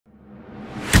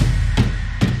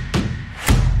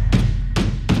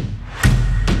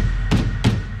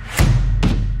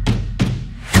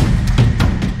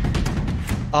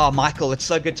Oh, Michael, it's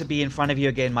so good to be in front of you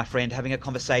again, my friend, having a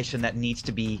conversation that needs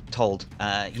to be told.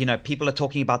 People are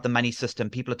talking about the money system,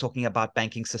 people are talking about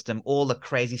banking system, all the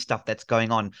crazy stuff that's going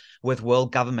on with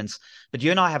world governments. But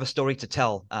you and I have a story to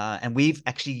tell, and we've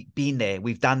actually been there.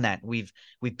 We've done that. We've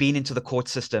been into the court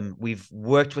system. We've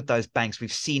worked with those banks.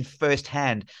 We've seen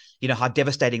firsthand, how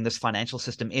devastating this financial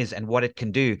system is and what it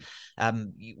can do.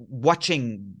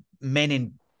 Watching men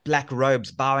in black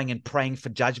robes bowing and praying for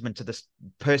judgment to this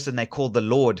person they call the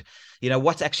Lord.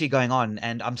 What's actually going on.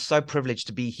 And I'm so privileged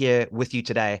to be here with you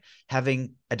today,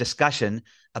 having a discussion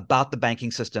about the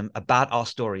banking system, about our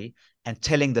story, and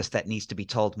telling this that needs to be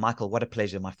told. Michael, what a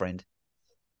pleasure, my friend.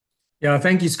 Yeah,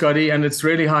 thank you, Scotty. And it's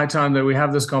really high time that we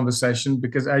have this conversation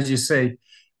because, as you say,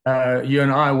 you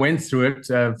and I went through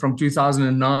it from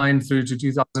 2009 through to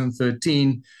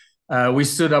 2013. We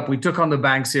stood up, we took on the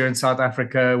banks here in South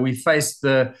Africa. We faced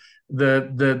the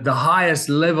highest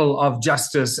level of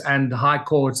justice and high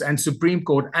courts and Supreme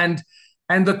Court and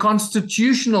the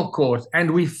Constitutional Court,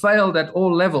 and we failed at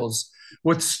all levels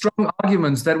with strong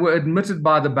arguments that were admitted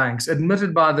by the banks,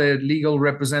 admitted by the legal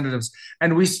representatives,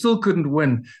 and we still couldn't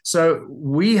win. So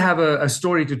we have a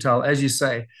story to tell, as you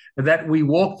say, that we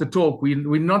walk the talk.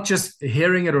 We're not just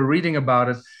hearing it or reading about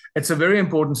it. It's a very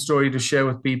important story to share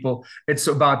with people. It's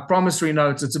about promissory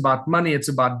notes. It's about money. It's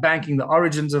about banking, the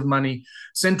origins of money,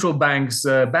 central banks,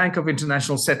 Bank of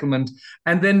International Settlement,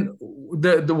 and then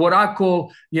the what I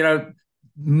call,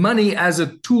 money as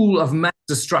a tool of mass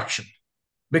destruction.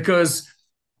 Because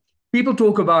people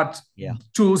talk about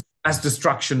tools of mass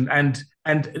destruction, and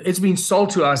it's been sold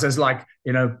to us as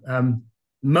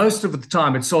most of the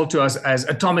time it's sold to us as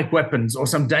atomic weapons or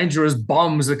some dangerous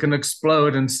bombs that can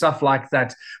explode and stuff like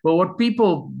that. Well, what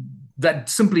people that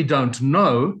simply don't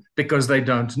know, because they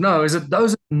don't know, is that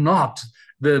those are not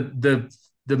the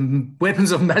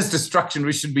weapons of mass destruction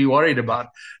we should be worried about.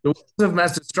 The weapons of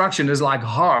mass destruction is like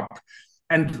HARP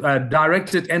and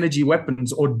directed energy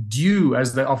weapons, or DEW,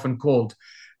 as they're often called,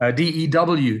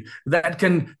 DEW, that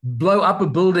can blow up a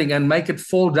building and make it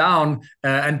fall down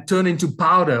and turn into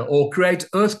powder, or create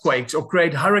earthquakes, or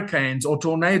create hurricanes or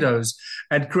tornadoes,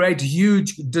 and create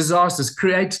huge disasters,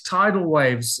 create tidal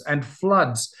waves and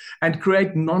floods, and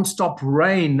create nonstop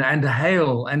rain and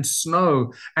hail and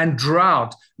snow and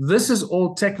drought. This is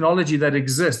all technology that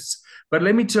exists. But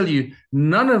let me tell you,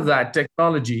 none of that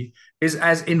technology is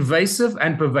as invasive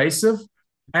and pervasive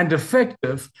and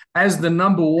effective as the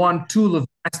number one tool of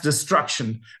mass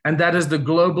destruction, and that is the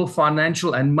global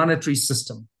financial and monetary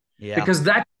system. Yeah. Because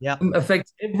that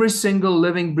affects every single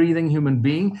living, breathing human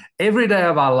being every day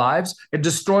of our lives. It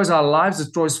destroys our lives,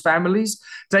 destroys families,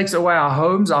 takes away our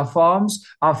homes, our farms,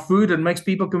 our food, and makes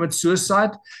people commit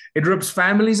suicide. It rips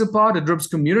families apart. It rips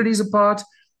communities apart.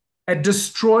 It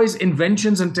destroys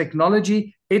inventions and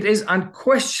technology. It is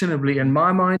unquestionably, in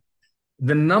my mind,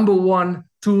 the number one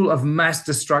tool of mass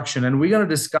destruction. And we're going to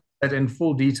discuss that in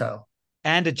full detail.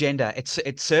 And agenda.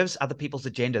 It serves other people's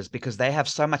agendas because they have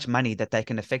so much money that they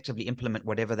can effectively implement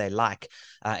whatever they like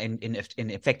in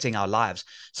affecting our lives.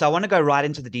 So I want to go right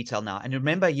into the detail now. And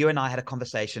remember, you and I had a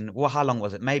conversation. Well, how long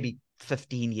was it? Maybe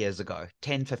 15 years ago,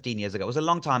 10, 15 years ago. It was a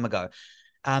long time ago.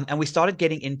 And we started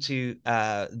getting into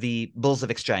the bills of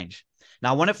exchange.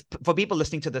 Now, for people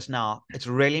listening to this now, it's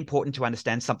really important to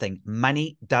understand something.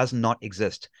 Money does not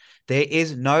exist. There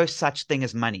is no such thing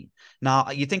as money. Now,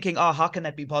 you're thinking, oh, how can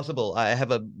that be possible? I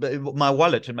have my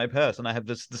wallet in my purse, and I have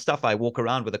the stuff I walk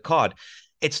around with a card.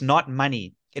 It's not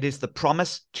money. It is the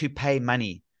promise to pay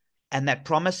money. And that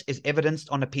promise is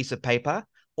evidenced on a piece of paper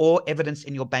or evidenced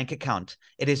in your bank account.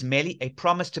 It is merely a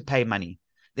promise to pay money.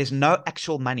 There's no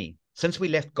actual money. Since we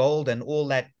left gold and all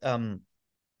that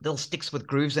little sticks with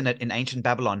grooves in it in ancient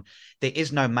Babylon, there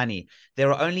is no money.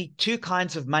 There are only two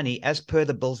kinds of money as per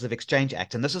the Bills of Exchange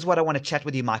Act. And this is what I want to chat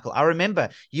with you, Michael. I remember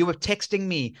you were texting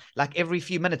me like every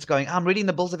few minutes going, I'm reading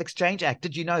the Bills of Exchange Act.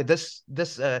 Did you know this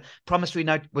promissory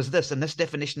note was this and this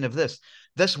definition of this?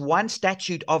 This one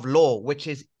statute of law, which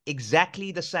is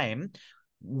exactly the same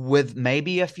with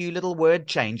maybe a few little word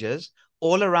changes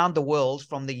all around the world,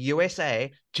 from the USA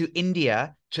to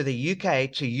India to the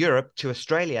UK to Europe to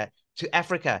Australia to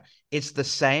Africa. It's the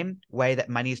same way that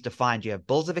money is defined. You have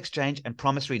bills of exchange and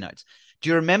promissory notes. Do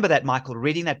you remember that, Michael,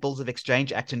 reading that Bills of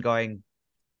Exchange Act and going,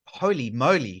 holy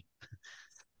moly?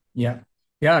 Yeah.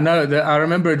 Yeah, no, I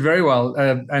remember it very well.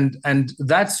 And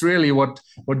that's really what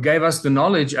gave us the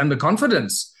knowledge and the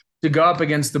confidence to go up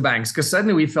against the banks, because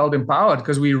suddenly we felt empowered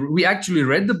because we actually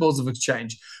read the Bills of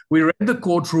Exchange. We read the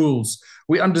court rules.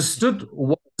 We understood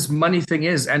what this money thing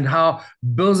is and how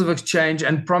bills of exchange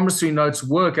and promissory notes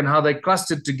work and how they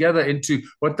clustered together into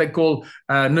what they call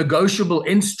negotiable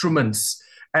instruments.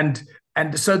 And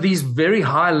And so these very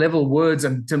high level words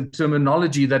and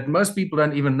terminology that most people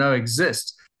don't even know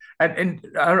exist. And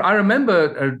I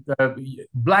remember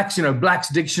Black's, Black's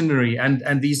Dictionary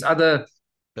and these other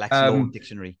Black's Law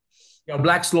Dictionary.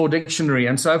 Black's Law Dictionary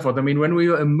and so forth. I mean, when we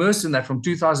were immersed in that from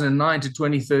 2009 to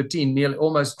 2013, nearly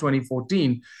almost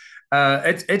 2014,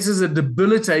 it is a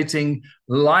debilitating,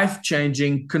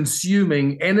 life-changing,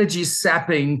 consuming,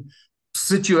 energy-sapping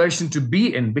situation to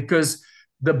be in, because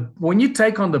when you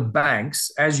take on the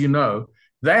banks, as you know,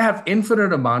 they have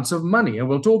infinite amounts of money, and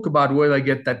we'll talk about where they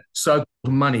get that so-called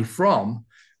money from.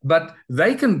 But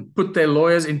they can put their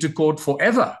lawyers into court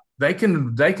forever. They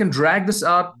can drag this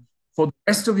out for the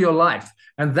rest of your life,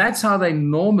 and that's how they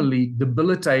normally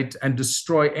debilitate and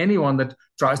destroy anyone that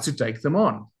tries to take them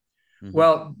on. Mm-hmm.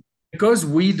 Well, because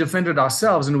we defended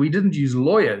ourselves and we didn't use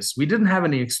lawyers, we didn't have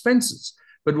any expenses.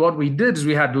 But what we did is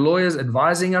we had lawyers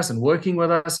advising us and working with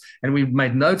us, and we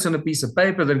made notes on a piece of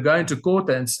paper, then go into court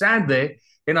and stand there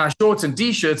in our shorts and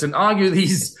T-shirts and argue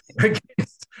these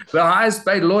against the highest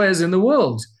paid lawyers in the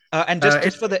world. And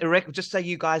just for the record, just so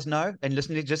you guys know and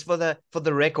listening, just for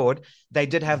the record, they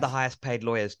did have the highest paid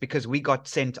lawyers, because we got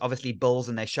sent obviously bills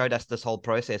and they showed us this whole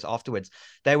process afterwards.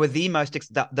 They were the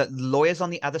the lawyers on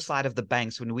the other side of the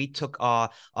banks when we took our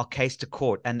case to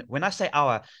court. And when I say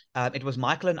it was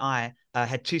Michael and I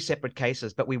had two separate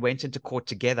cases, but we went into court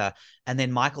together. And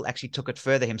then Michael actually took it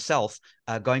further himself,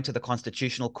 going to the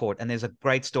Constitutional Court. And there's a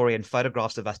great story and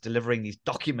photographs of us delivering these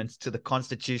documents to the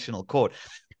Constitutional Court.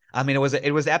 I mean,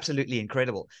 it was absolutely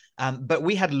incredible. But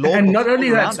we had law. And not only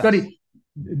that, Scotty,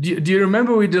 do you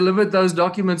remember we delivered those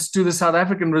documents to the South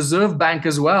African Reserve Bank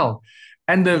as well?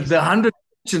 And the 100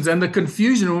 questions and the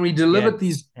confusion when we delivered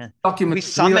these documents.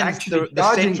 We summoned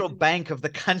the central bank of the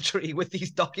country with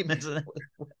these documents. And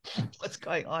what's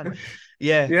going on?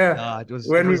 Yeah.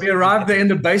 When we arrived there in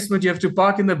the basement, you have to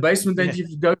park in the basement, then you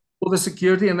have to go for the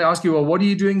security, and they ask you, well, what are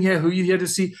you doing here? Who are you here to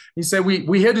see? You say,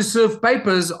 we're here to serve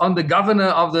papers on the governor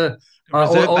of the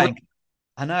Reserve Bank.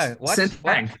 I know. What?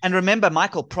 And remember,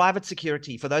 Michael, private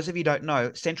security, for those of you who don't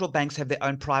know, central banks have their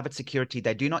own private security.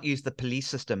 They do not use the police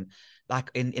system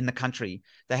like in the country.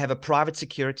 They have a private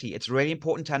security. It's really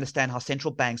important to understand how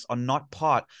central banks are not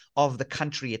part of the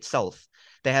country itself.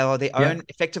 They have their own,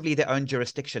 effectively their own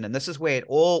jurisdiction. And this is where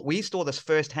we saw this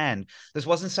firsthand. This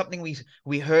wasn't something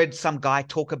we heard some guy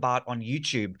talk about on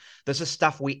YouTube. This is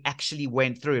stuff we actually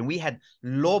went through, and we had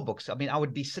law books. I mean, I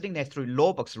would be sitting there through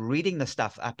law books, reading the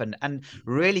stuff up and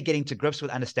really getting to grips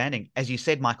with understanding, as you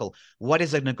said, Michael, what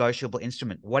is a negotiable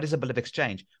instrument? What is a bill of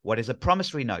exchange? What is a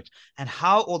promissory note? And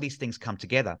how all these things come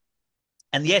together.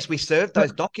 And yes, we served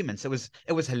those documents. It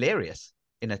was hilarious.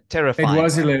 In a terrifying. It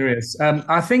was hilarious.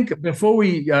 I think before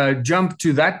we jump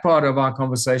to that part of our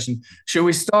conversation, shall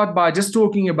we start by just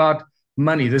talking about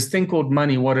money, this thing called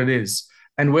money, what it is,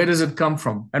 and where does it come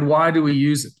from, and why do we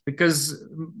use it? Because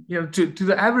to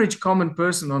the average common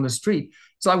person on the street,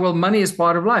 it's like, well, money is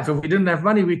part of life. If we didn't have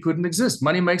money, we couldn't exist.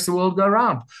 Money makes the world go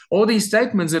round. All these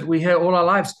statements that we hear all our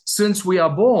lives since we are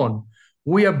born.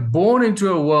 We are born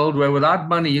into a world where without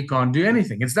money, you can't do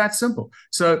anything. It's that simple.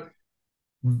 So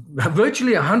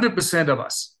virtually 100% of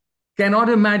us cannot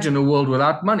imagine a world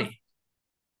without money.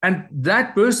 And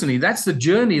that personally, that's the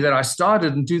journey that I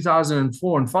started in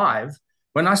 2004 and 5,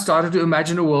 when I started to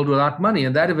imagine a world without money.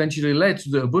 And that eventually led to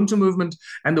the Ubuntu movement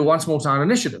and the One Small Town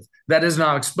initiative that is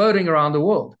now exploding around the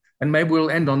world. And maybe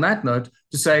we'll end on that note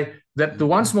to say that the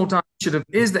One Small Town initiative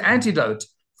is the antidote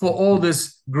for all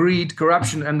this greed,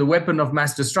 corruption, and the weapon of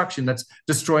mass destruction that's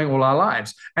destroying all our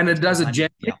lives. And it does it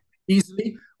gently,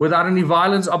 easily, without any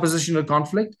violence, opposition, or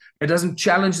conflict. It doesn't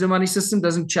challenge the money system,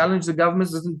 doesn't challenge the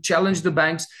governments, doesn't challenge the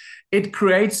banks. It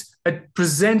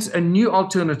presents a new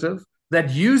alternative that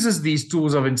uses these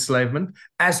tools of enslavement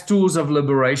as tools of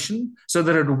liberation so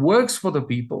that it works for the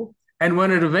people. And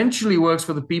when it eventually works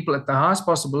for the people at the highest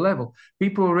possible level,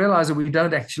 people will realize that we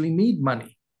don't actually need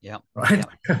money. Yeah. Right.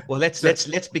 Yeah. Well, let's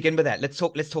begin with that. Let's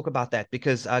talk about that,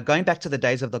 because going back to the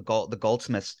days of the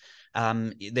goldsmiths,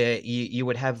 you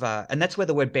would have, and that's where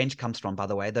the word bench comes from, by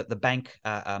the way. The bank,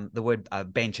 the word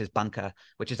bench is bunker,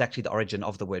 which is actually the origin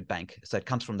of the word bank. So it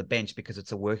comes from the bench because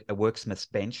it's a worksmith's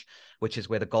bench, which is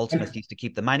where the goldsmiths used to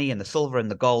keep the money and the silver and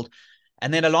the gold.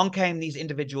 And then along came these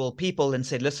individual people and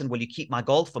said, listen, will you keep my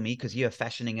gold for me? Because you're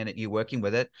fashioning in it, you're working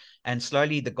with it. And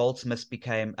slowly the goldsmiths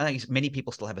became, I think many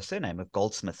people still have a surname of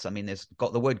goldsmiths. I mean,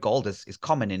 the word gold is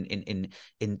common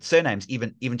in surnames,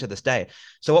 even to this day.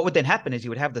 So what would then happen is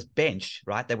you would have this bench,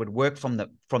 right? They would work from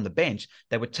the bench.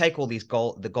 They would take all these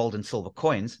the gold and silver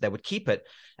coins, they would keep it.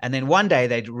 And then one day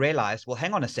they'd realize, well,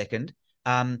 hang on a second.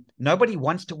 Nobody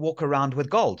wants to walk around with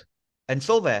gold and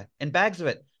silver and bags of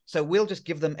it. So we'll just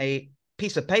give them a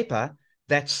piece of paper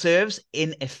that serves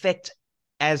in effect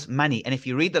as money. And if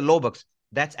you read the law books,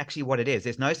 that's actually what it is.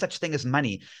 There's no such thing as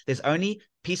money. There's only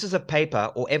pieces of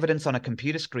paper or evidence on a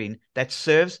computer screen that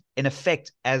serves in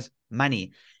effect as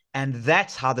money. And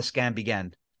that's how the scam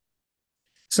began.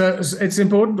 So it's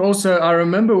important also. I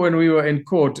remember when we were in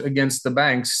court against the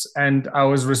banks and I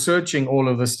was researching all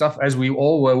of this stuff as we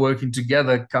all were working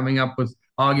together, coming up with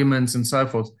arguments and so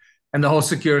forth. And the whole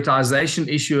securitization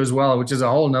issue as well, which is a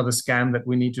whole nother scam that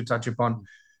we need to touch upon.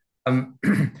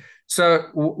 So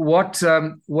what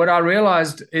I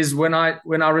realized is when I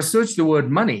researched the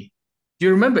word money, do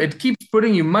you remember it keeps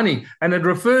putting you money and it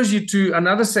refers you to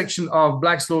another section of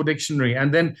Black's Law Dictionary.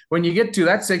 And then when you get to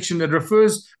that section, it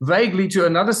refers vaguely to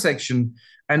another section.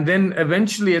 And then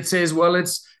eventually it says, well,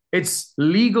 it's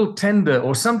legal tender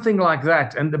or something like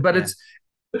that. But it's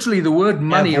literally the word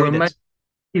money remains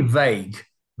vague,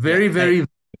 very vague.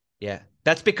 Yeah,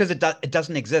 that's because it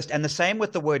doesn't exist. And the same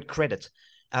with the word credit.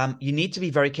 You need to be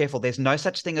very careful. There's no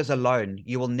such thing as a loan.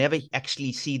 You will never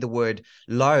actually see the word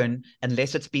loan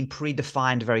unless it's been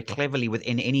predefined very cleverly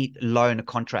within any loan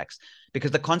contracts,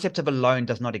 because the concept of a loan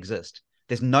does not exist.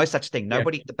 There's no such thing.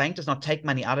 The bank does not take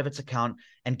money out of its account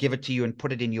and give it to you and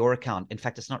put it in your account. In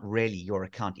fact, it's not really your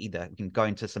account either. We can go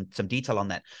into some detail on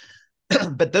that.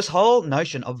 But this whole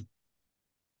notion of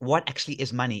what actually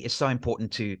is money is so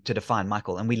important to define,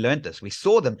 Michael. And we learned this. We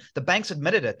saw them. The banks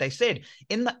admitted it. They said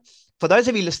for those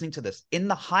of you listening to this, in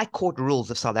the High Court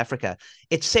rules of South Africa,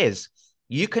 it says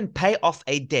you can pay off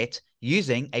a debt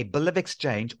using a bill of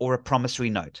exchange or a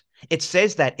promissory note. It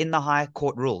says that in the High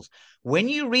Court rules. When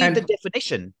you read the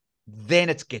definition, then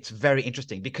it gets very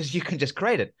interesting because you can just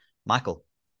create it, Michael.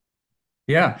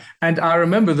 Yeah. And I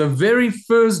remember the very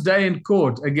first day in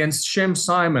court against Shem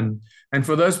Simon. And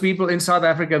for those people in South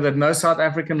Africa that know South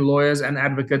African lawyers and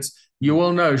advocates, you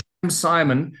will know Shem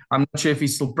Simon. I'm not sure if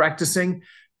he's still practicing.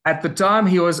 At the time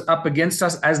he was up against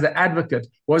us as the advocate,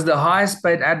 was the highest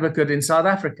paid advocate in South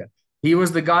Africa. He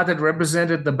was the guy that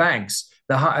represented the banks.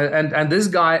 And this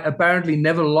guy apparently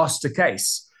never lost a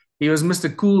case. He was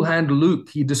Mr. Cool Hand Luke.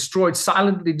 He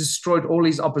silently destroyed all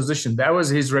his opposition. That was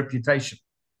his reputation.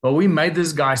 But we made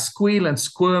this guy squeal and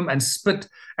squirm and spit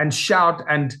and shout,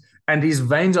 and his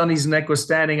veins on his neck were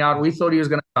standing out. We thought he was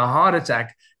going to have a heart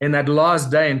attack in that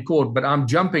last day in court, but I'm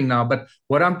jumping now. But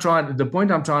the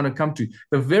point I'm trying to come to,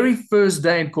 the very first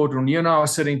day in court when you and I were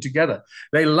sitting together,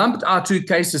 they lumped our two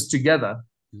cases together.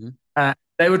 Mm-hmm.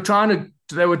 They were trying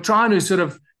to sort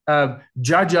of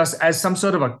judge us as some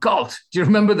sort of a cult. Do you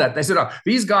remember that? They said, oh,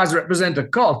 these guys represent a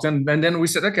cult. And then we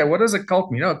said, okay, what does a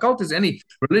cult mean? No, a cult is any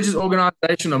religious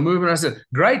organization or movement. I said,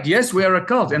 great, yes, we are a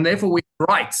cult, and therefore we have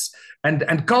rights.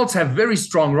 And cults have very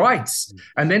strong rights.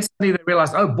 And then suddenly they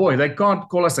realized, oh boy, they can't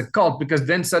call us a cult because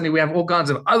then suddenly we have all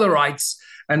kinds of other rights.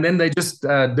 And then they just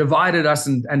divided us.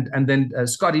 And then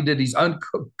Scotty did his own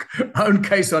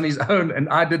case on his own, and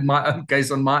I did my own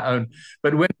case on my own.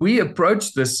 But when we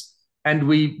approached this and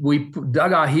we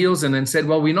dug our heels in and said,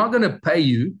 well, we're not going to pay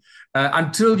you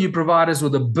until you provide us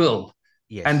with a bill.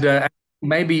 Yes. And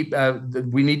maybe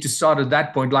we need to start at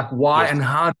that point, like why and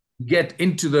how get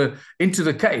into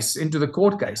the case, into the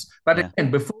court case. But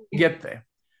again, before we get there,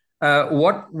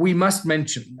 what we must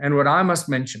mention and what I must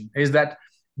mention is that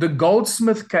the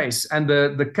Goldsmith case and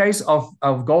the case of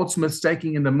Goldsmith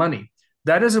taking in the money,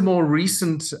 that is a more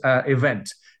recent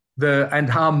event. And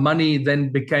how money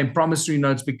then promissory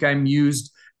notes became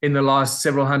used in the last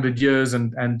several hundred years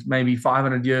and maybe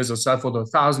 500 years or so forth, or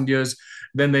 1,000 years.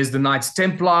 Then there's the Knights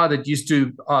Templar that used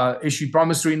to issue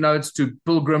promissory notes to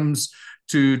pilgrims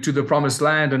to the promised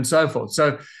land and so forth.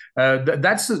 So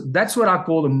that's what I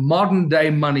call the modern day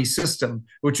money system,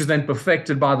 which was then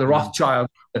perfected by the Rothschild.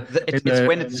 It's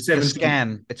when the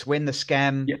scam. It's when the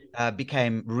scam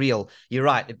became real. You're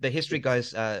right. The history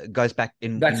goes back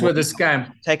in. That's where the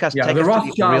scam. Take us to the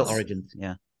real origins.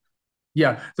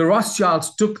 Yeah, the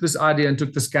Rothschilds took this idea and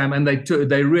took the scam, and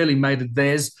they really made it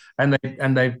theirs, and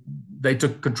they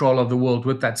took control of the world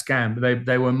with that scam.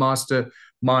 They were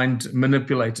mastermind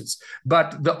manipulators.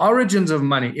 But the origins of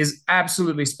money is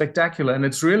absolutely spectacular, and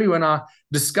it's really when I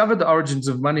discovered the origins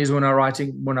of money is when I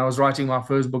was writing my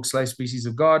first book, Slave Species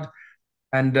of God,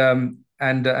 and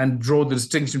draw the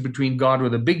distinction between God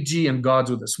with a big G and gods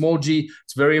with a small g.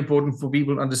 It's very important for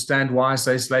people to understand why I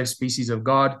say slave species of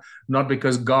God, not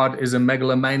because God is a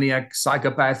megalomaniac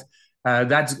psychopath.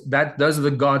 Those are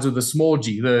the gods with a small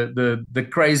g, the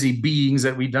crazy beings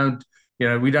that we don't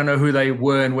know who they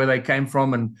were and where they came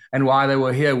from and why they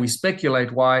were here. We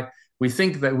speculate why, we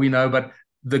think that we know, but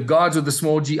the gods with the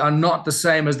small g are not the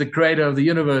same as the creator of the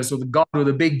universe or the God with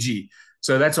a big G.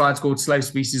 So that's why it's called slave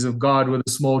species of God with a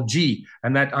small g.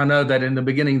 And that I know that in the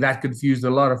beginning that confused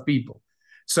a lot of people.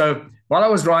 So while I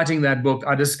was writing that book,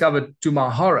 I discovered, to my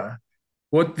horror,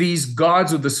 what these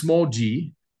gods with the small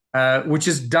g, which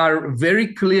is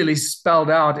very clearly spelled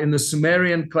out in the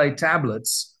Sumerian clay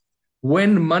tablets,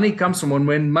 when money comes from,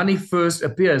 when money first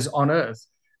appears on earth.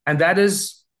 And that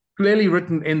is clearly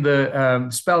written in the,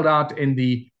 spelled out in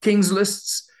the king's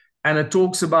lists. And it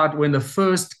talks about when the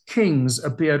first kings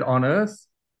appeared on earth.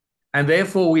 And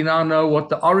therefore, we now know what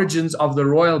the origins of the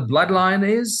royal bloodline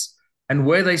is and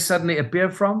where they suddenly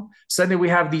appear from. Suddenly, we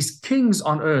have these kings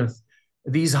on earth,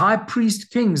 these high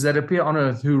priest kings that appear on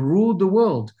earth who ruled the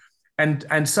world.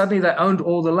 And suddenly they owned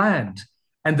all the land.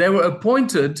 And they were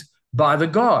appointed by the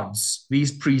gods,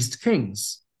 these priest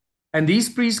kings. And these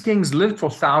priest kings lived for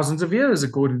thousands of years,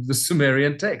 according to the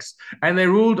Sumerian text. And they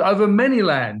ruled over many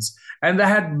lands. And they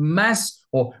had mass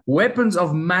or weapons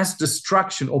of mass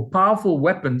destruction, or powerful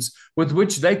weapons with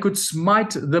which they could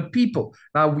smite the people.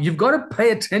 Now, you've got to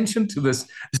pay attention to this.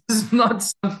 This is not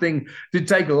something to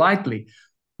take lightly.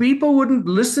 People wouldn't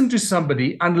listen to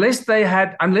somebody unless they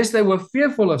were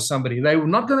fearful of somebody. They were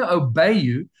not going to obey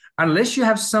you unless you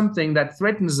have something that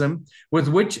threatens them with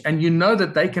which, and you know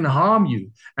that they can harm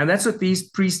you. And that's what these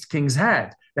priest kings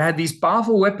had. They had these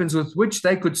powerful weapons with which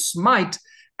they could smite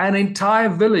an entire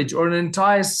village or an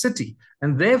entire city.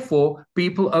 And therefore,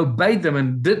 people obeyed them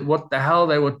and did what the hell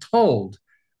they were told,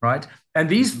 right? And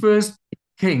these first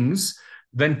kings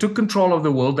then took control of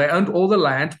the world. They owned all the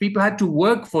land. People had to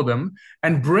work for them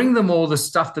and bring them all the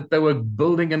stuff that they were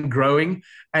building and growing.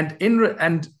 And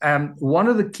one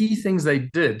of the key things they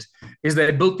did is they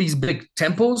built these big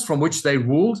temples from which they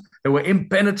ruled. They were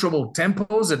impenetrable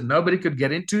temples that nobody could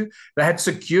get into. They had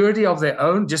security of their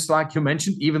own, just like you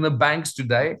mentioned. Even the banks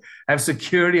today have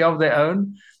security of their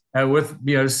own with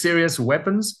serious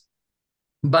weapons.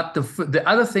 But the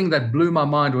other thing that blew my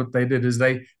mind, what they did is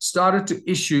they started to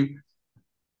issue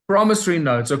promissory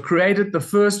notes, or created the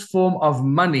first form of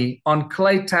money on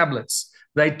clay tablets.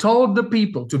 They told the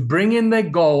people to bring in their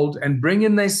gold and bring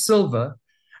in their silver,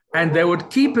 and they would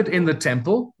keep it in the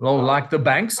temple, or like the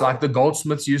banks, like the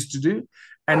goldsmiths used to do.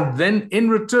 And then in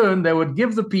return, they would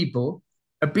give the people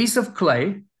a piece of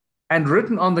clay, and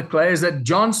written on the clay is that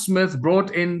John Smith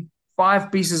brought in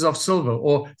 5 pieces of silver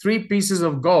or 3 pieces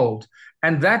of gold.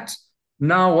 And that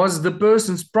now was the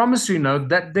person's promissory note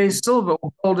that their silver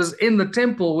or gold is in the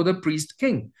temple with a priest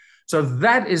king. So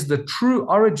that is the true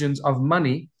origins of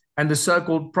money and the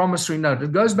so-called promissory note.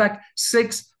 It goes back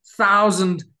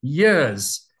 6,000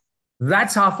 years.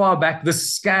 That's how far back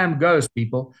this scam goes,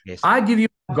 people. Yes. I give you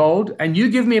gold and you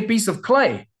give me a piece of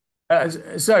clay.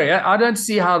 Sorry, I don't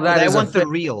see how that they is. They want the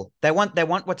real. They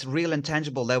want what's real and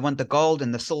tangible. They want the gold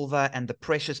and the silver and the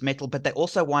precious metal, but they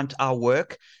also want our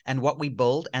work and what we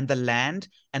build and the land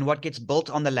and what gets built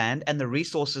on the land and the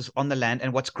resources on the land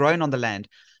and what's grown on the land.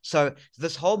 So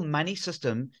this whole money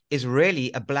system is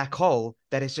really a black hole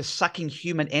that is just sucking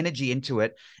human energy into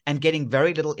it and getting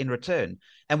very little in return.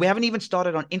 And we haven't even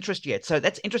started on interest yet. So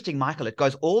that's interesting, Michael. It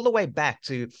goes all the way back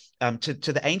to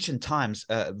the ancient times,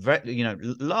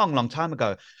 long time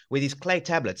ago, with these clay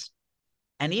tablets.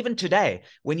 And even today,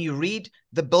 when you read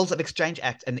the Bills of Exchange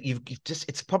Act, and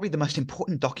it's probably the most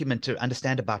important document to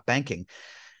understand about banking,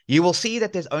 you will see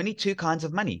that there's only 2 kinds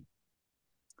of money: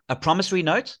 a promissory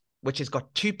note, which has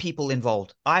got 2 people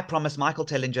involved. I promise Michael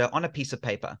Tellinger on a piece of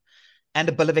paper. And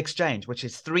a bill of exchange, which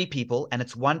is 3 people, and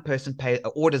it's one person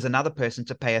orders another person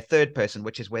to pay a third person,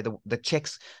 which is where the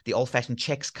checks, the old-fashioned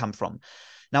checks, come from.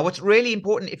 Now, what's really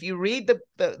important, if you read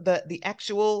the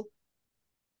actual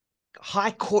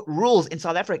High Court rules in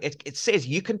South Africa, it says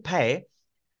you can pay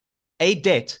a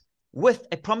debt with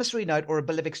a promissory note or a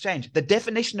bill of exchange. The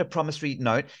definition of promissory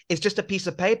note is just a piece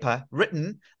of paper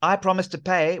written, I promise to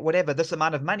pay whatever, this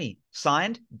amount of money,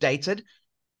 signed, dated,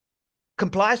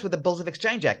 complies with the Bills of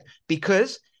Exchange Act.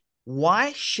 Because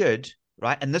why should,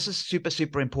 right, and this is super,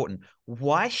 super important,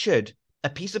 why should a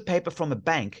piece of paper from a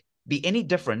bank be any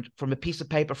different from a piece of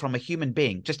paper from a human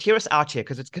being? Just hear us out here,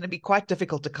 because it's going to be quite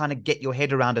difficult to kind of get your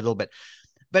head around a little bit.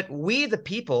 But we, the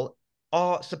people,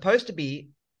 are supposed to be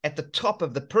at the top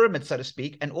of the pyramid, so to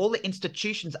speak, and all the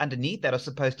institutions underneath that are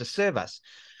supposed to serve us.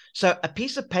 So a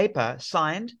piece of paper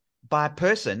signed by a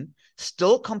person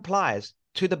still complies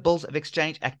to the Bills of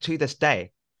Exchange Act to this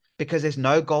day, because there's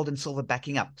no gold and silver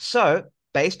backing up. So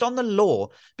based on the law,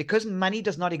 because money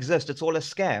does not exist, it's all a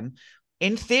scam,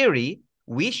 in theory,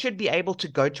 we should be able to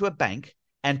go to a bank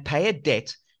and pay a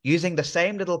debt using the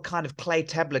same little kind of clay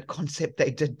tablet concept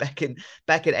they did back in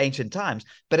ancient times,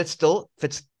 but it still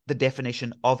fits the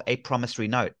definition of a promissory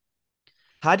note.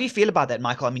 How do you feel about that,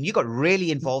 Michael? I mean, you got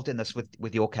really involved in this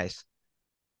with your case.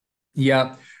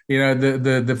 Yeah,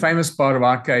 the famous part of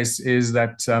our case is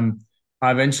that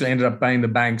I eventually ended up paying the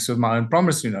banks with my own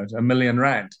promissory note, R1 million,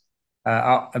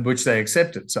 which they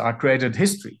accepted. So I created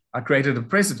history. I created a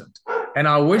precedent. And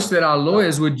I wish that our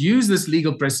lawyers would use this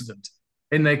legal precedent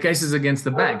in their cases against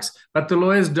the banks. But the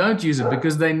lawyers don't use it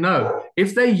because they know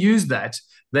if they use that,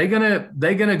 they're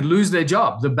gonna lose their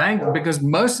job. The bank, because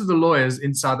most of the lawyers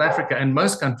in South Africa and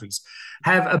most countries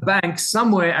have a bank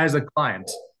somewhere as a client.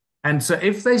 And so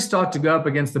if they start to go up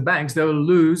against the banks, they will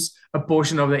lose a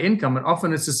portion of their income. And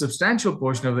often it's a substantial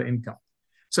portion of their income.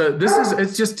 So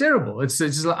it's just terrible. It's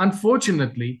just,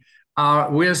 unfortunately,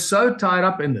 we're so tied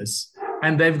up in this,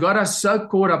 and they've got us so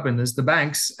caught up in this, the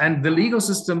banks and the legal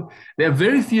system. There are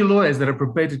very few lawyers that are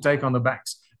prepared to take on the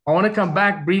banks. I want to come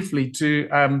back briefly to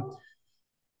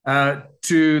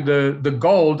the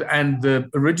gold and the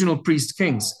original priest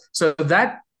kings. So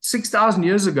that 6,000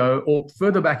 years ago or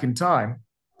further back in time,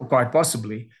 quite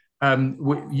possibly,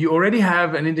 you already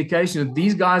have an indication that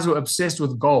these guys were obsessed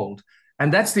with gold.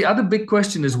 And that's the other big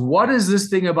question is, what is this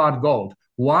thing about gold?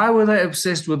 Why were they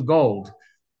obsessed with gold?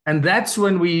 And that's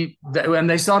when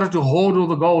they started to hoard all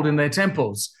the gold in their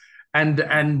temples. And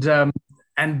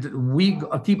we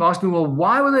keep asking, well,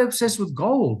 why were they obsessed with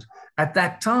gold at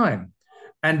that time?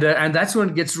 And that's when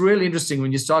it gets really interesting,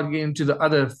 when you start getting into the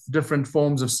other different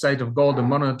forms of state of gold, the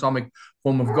monoatomic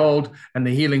form of gold, and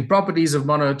the healing properties of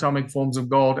monoatomic forms of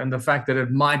gold, and the fact that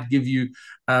it might give you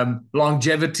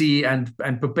longevity and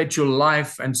perpetual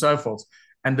life and so forth.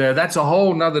 And that's a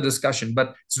whole nother discussion,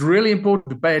 but it's really important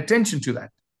to pay attention to that.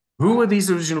 Who were these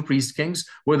original priest kings?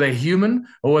 Were they human,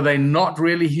 or were they not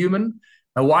really human?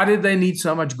 Why did they need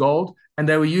so much gold? And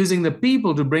they were using the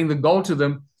people to bring the gold to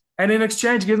them, and in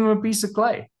exchange, give them a piece of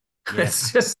clay. Yeah.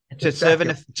 It's just to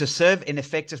serve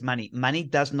ineffective money. Money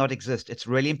does not exist. It's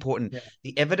really important. Yeah.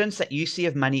 The evidence that you see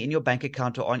of money in your bank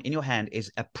account or in your hand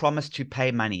is a promise to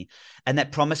pay money, and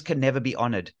that promise can never be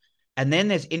honored. And then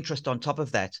there's interest on top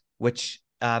of that, which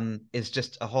is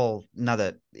just a whole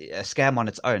another scam on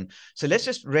its own. So let's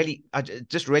just really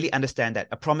understand that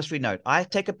a promissory note. I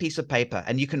take a piece of paper,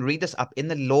 and you can read this up in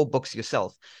the law books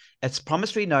yourself. Its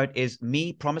promissory note is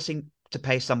me promising to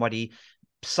pay somebody,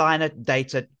 sign it,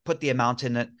 date it, put the amount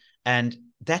in it, and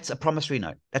that's a promissory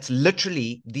note. That's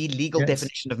literally the legal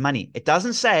definition of money. It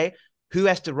doesn't say who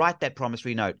has to write that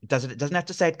promissory note. It doesn't have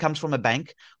to say it comes from a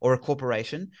bank or a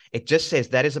corporation. It just says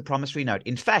that is a promissory note.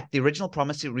 In fact, the original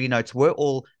promissory notes were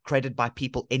all created by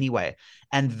people anyway,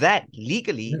 and that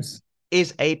legally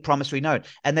is a promissory note.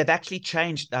 And they've actually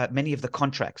changed many of the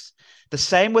contracts. The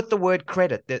same with the word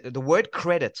credit. The word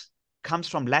credit comes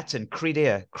from Latin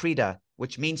creda,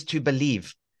 which means to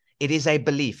believe. It is a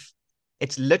belief.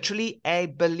 It's literally a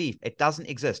belief. It doesn't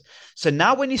exist. So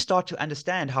now when you start to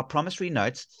understand how promissory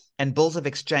notes and bills of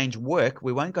exchange work,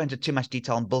 we won't go into too much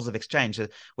detail on bills of exchange,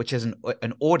 which is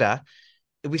an order.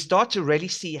 We start to really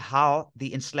see how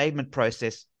the enslavement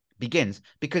process begins.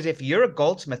 Because if you're a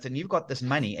goldsmith and you've got this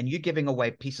money and you're giving away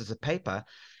pieces of paper,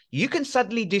 you can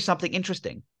suddenly do something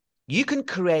interesting. You can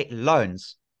create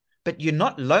loans. But you're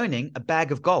not loaning a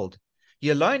bag of gold.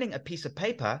 You're loaning a piece of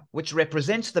paper which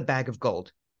represents the bag of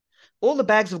gold. All the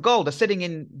bags of gold are sitting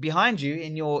in behind you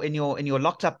in your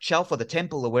locked up shelf or the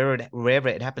temple or wherever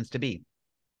it happens to be.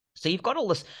 So you've got all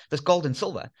this gold and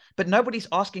silver, but nobody's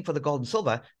asking for the gold and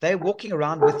silver. They're walking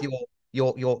around with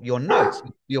your notes,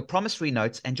 your promissory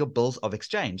notes, and your bills of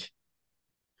exchange.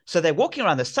 So they're walking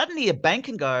around there. Suddenly a bank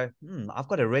can go, I've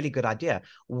got a really good idea.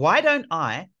 Why don't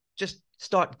I just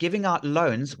start giving out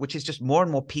loans, which is just more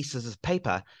and more pieces of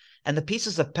paper. And the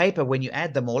pieces of paper, when you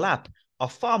add them all up, are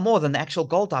far more than the actual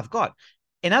gold I've got.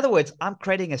 In other words, I'm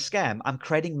creating a scam. I'm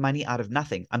creating money out of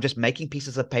nothing. I'm just making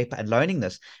pieces of paper and loaning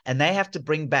this. And they have to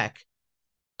bring back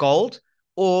gold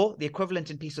or the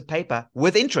equivalent in piece of paper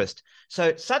with interest.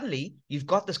 So suddenly you've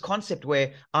got this concept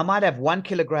where I might have 1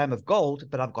 kilogram of gold,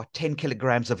 but I've got 10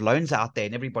 kilograms of loans out there,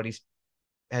 and everybody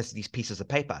has these pieces of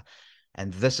paper.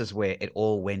 And this is where it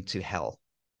all went to hell.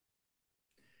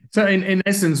 So in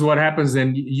essence, what happens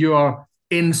then, you are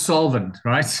insolvent,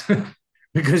 right?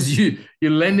 Because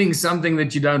you're lending something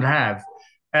that you don't have.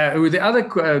 With the other,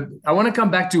 I want to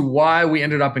come back to why we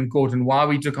ended up in court and why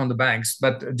we took on the banks.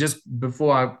 But just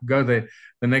before I go there,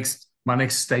 my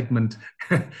next statement,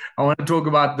 I want to talk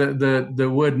about the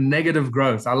word negative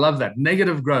growth. I love that.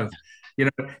 Negative growth. You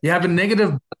have a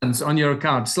negative balance on your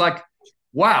account. It's like,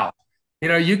 wow.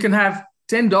 You can have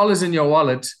 $10 in your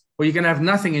wallet, or you can have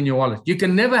nothing in your wallet. You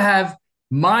can never have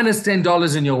minus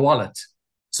 $10 in your wallet.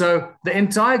 So the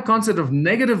entire concept of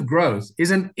negative growth is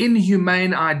an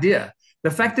inhumane idea. The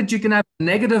fact that you can have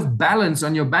negative balance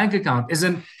on your bank account is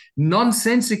a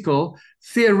nonsensical,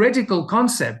 theoretical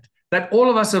concept that all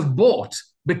of us have bought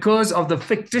because of the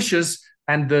fictitious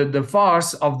and the farce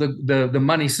of the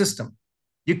money system.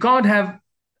 You can't have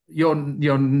your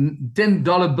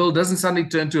 $10 bill doesn't suddenly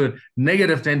turn to a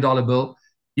negative $10 bill.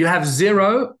 You have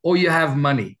zero or you have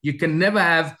money. You can never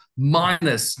have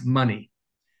minus money.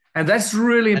 And that's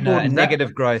really important.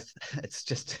 Negative growth. It's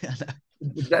just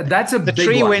that's a the big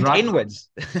tree one, went right? inwards.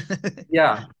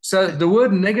 Yeah. So the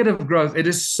word negative growth, it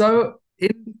is so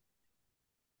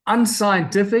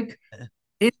unscientific,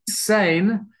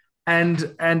 insane,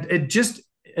 and it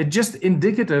just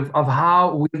indicative of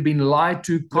how we've been lied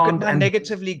to, conned, and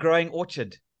negatively growing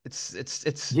orchard. It's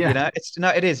yeah.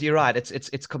 It is, you're right.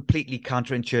 It's completely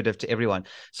counterintuitive to everyone.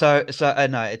 So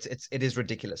no, it is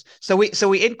ridiculous. So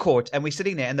we in court and we're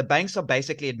sitting there and the banks are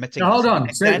basically admitting Now, hold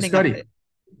on, Scotty.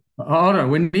 Hold on.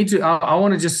 We need to. I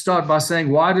want to just start by saying,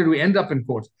 why did we end up in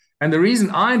court? And the reason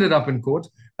I ended up in court,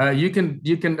 you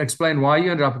can explain why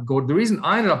you ended up in court. The reason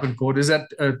I ended up in court is that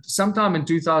sometime in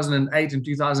 2008 and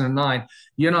 2009,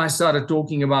 you and I started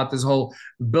talking about this whole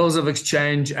bills of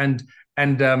exchange and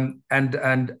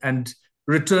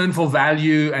return for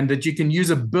value, and that you can use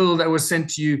a bill that was sent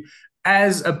to you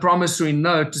as a promissory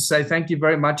note to say, thank you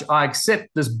very much, I accept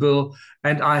this bill,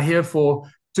 and I herefore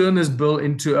turn this bill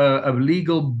into a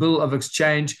legal bill of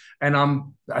exchange, and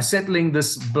I'm settling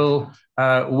this bill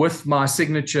with my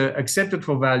signature, accept it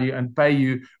for value, and pay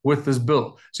you with this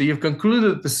bill. So you've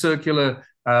concluded the circular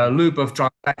loop of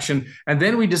transaction. And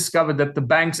then we discovered that the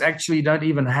banks actually don't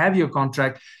even have your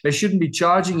contract. They shouldn't be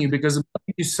charging you, because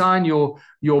you sign your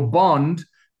bond,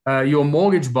 your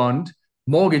mortgage bond,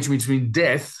 mortgage which means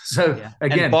death. So yeah.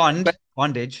 Again, and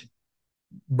bondage.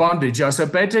 Yeah. So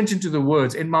pay attention to the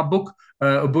words. In my book,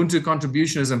 Ubuntu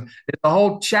Contributionism, there's a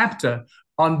whole chapter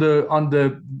on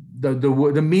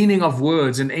the meaning of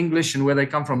words in English and where they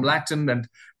come from, Latin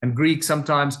and Greek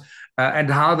sometimes, and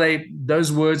how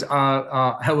those words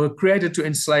were created to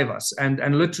enslave us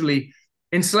and literally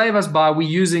enslave us by we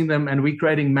using them, and we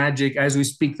creating magic as we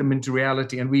speak them into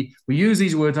reality, and we use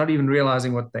these words not even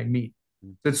realizing what they mean.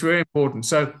 So it's very important.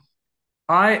 So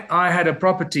I had a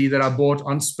property that I bought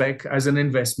on spec as an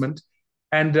investment,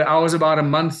 and I was about a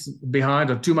month behind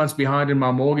or 2 months behind in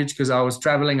my mortgage because I was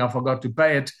traveling. I forgot to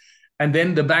pay it. And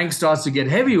then the bank starts to get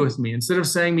heavy with me. Instead of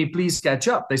saying me, please catch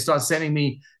up, they start sending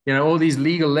me, all these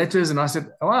legal letters. And I said,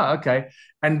 oh, wow, okay.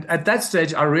 And at that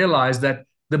stage, I realized that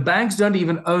the banks don't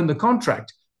even own the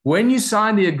contract. When you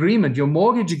sign the agreement, your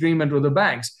mortgage agreement with the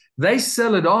banks, they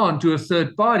sell it on to a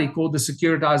third party called the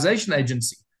securitization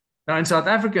agency. Now, in South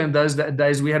Africa in those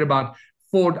days, we had about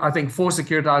four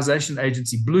securitization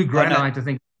agency, Blue Granite, I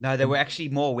think. No, there were actually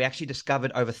more. We actually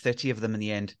discovered over 30 of them in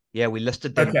the end. Yeah, we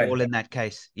listed them all in that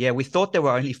case. Yeah, we thought there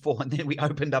were only 4, and then we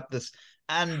opened up this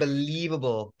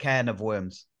unbelievable can of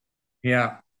worms.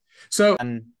 Yeah. So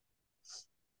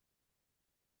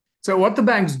what the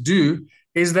banks do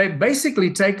is they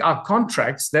basically take our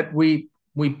contracts that we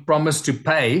promise to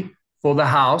pay for the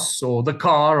house or the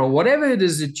car or whatever it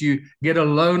is that you get a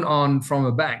loan on from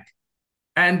a bank,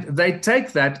 and they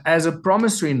take that as a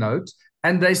promissory note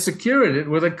and they secure it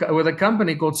with a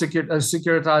company called a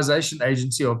securitization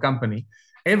agency or company.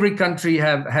 Every country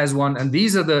has one, and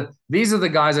these are the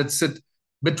guys that sit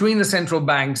between the central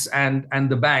banks and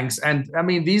the banks. And I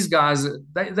mean, these guys,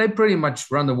 they pretty much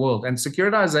run the world. And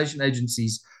securitization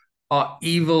agencies are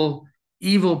evil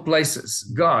places.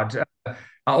 God,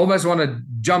 I almost want to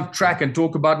jump track and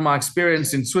talk about my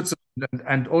experience in Switzerland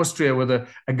and Austria with a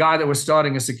guy that was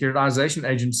starting a securitization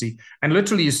agency. And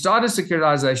literally, you start a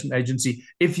securitization agency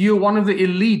if you're one of the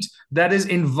elite that is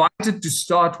invited to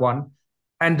start one,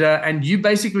 and you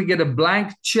basically get a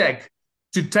blank check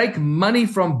to take money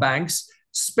from banks,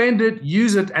 spend it,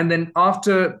 use it, and then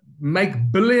after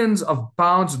make billions of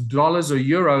pounds, dollars, or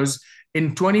euros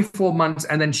in 24 months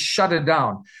and then shut it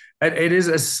down. It is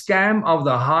a scam of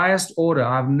the highest order.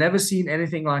 I've never seen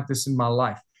anything like this in my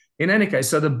life. In any case,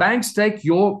 so the banks take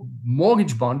your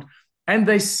mortgage bond and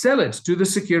they sell it to the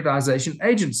securitization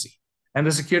agency. And the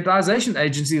securitization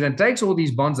agency then takes all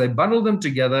these bonds, they bundle them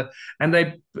together, and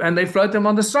they float them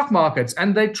on the stock markets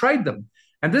and they trade them.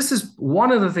 And this is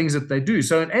one of the things that they do.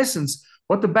 So in essence,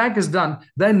 what the bank has done,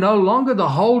 they're no longer the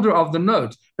holder of the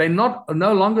note. They're no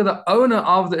longer the owner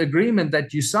of the agreement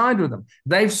that you signed with them.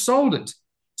 They've sold it.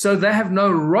 So they have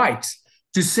no right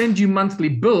to send you monthly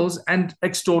bills and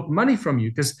extort money from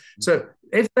you. So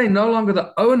if they're no longer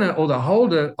the owner or the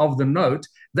holder of the note,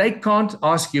 they can't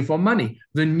ask you for money.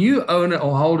 The new owner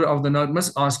or holder of the note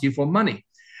must ask you for money.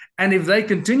 And if they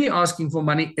continue asking for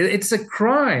money, it's a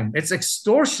crime. It's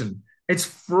extortion. It's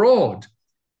fraud.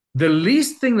 The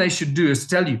least thing they should do is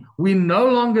tell you, we're no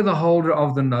longer the holder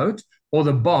of the note. or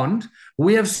the bond.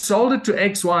 We have sold it to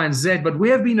X, Y, and Z, but we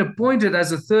have been appointed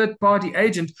as a third-party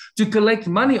agent to collect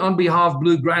money on behalf of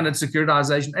Blue Granite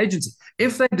Securitization Agency.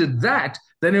 If they did that,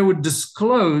 then it would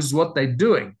disclose what they're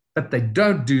doing, but they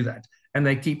don't do that. And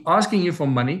they keep asking you for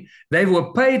money. They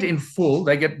were paid in full.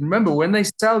 Remember, when they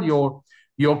sell your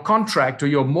contract or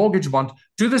your mortgage bond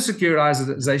to the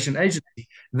securitization agency,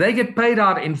 they get paid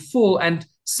out in full and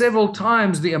several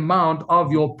times the amount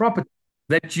of your property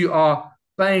that you are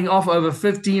paying off over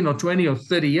 15 or 20 or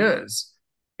 30 years.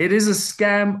 It is a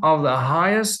scam of the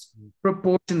highest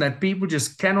proportion that people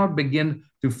just cannot begin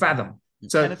to fathom.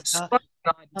 So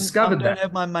I discovered I don't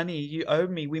have my money. You owe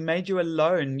me. We made you a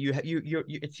loan.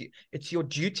 It's your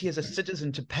duty as a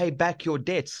citizen to pay back your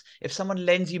debts. If someone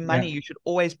lends you money, you should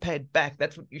always pay it back.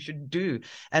 That's what you should do.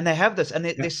 And they have this. And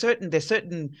there's certain if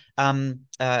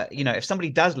somebody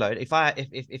does loan,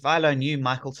 if I loan you,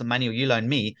 Michael, some money, or you loan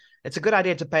me, it's a good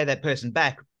idea to pay that person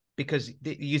back because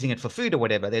they're using it for food or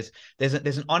whatever. There's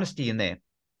an honesty in there.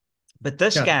 But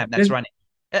this scam that's running.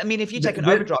 I mean, if you take an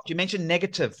overdraft, you mentioned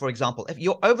negative, for example. If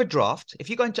you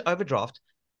go into overdraft,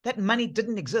 that money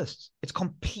didn't exist. It's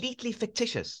completely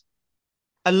fictitious.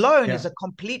 A loan is a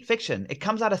complete fiction. It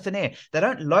comes out of thin air. They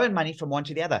don't loan money from one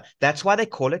to the other. That's why they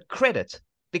call it credit,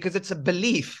 because it's a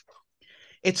belief.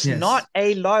 It's not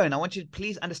a loan. I want you to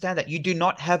please understand that. You do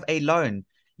not have a loan.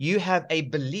 You have a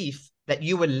belief that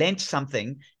you were lent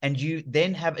something, and you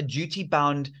then have a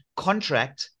duty-bound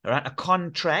contract, right? A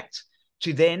contract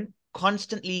to then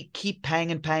constantly keep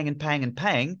paying and paying and paying and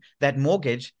paying that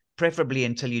mortgage, preferably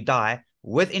until you die,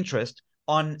 with interest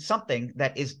on something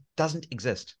that doesn't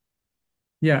exist.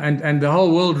 Yeah, and the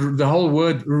whole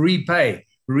word repay.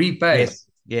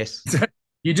 Yes.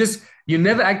 You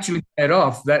never actually pay it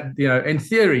off. That, in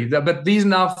theory, but these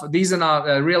are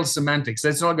now real semantics.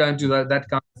 Let's not go into that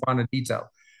kind of finer detail.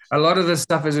 A lot of this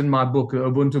stuff is in my book,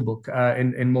 Ubuntu book,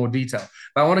 in more detail.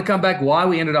 But I want to come back why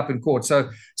we ended up in court. So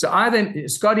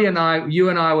Scotty and I, you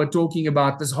and I were talking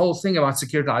about this whole thing about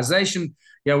securitization.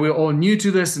 We're all new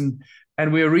to this,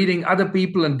 and we were reading other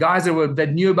people and guys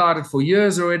that knew about it for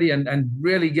years already, and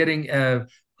really getting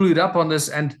clued up on this.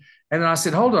 And then I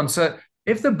said, hold on. So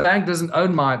if the bank doesn't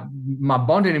own my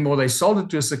bond anymore, they sold it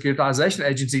to a securitization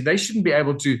agency, they shouldn't be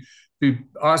able to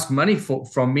ask money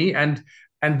from me.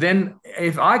 And then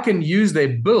if I can use their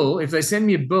bill, if they send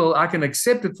me a bill, I can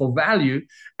accept it for value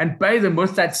and pay them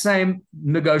with that same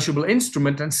negotiable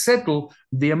instrument and settle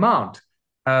the amount.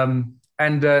 So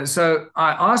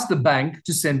I asked the bank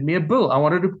to send me a bill. I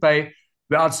wanted to pay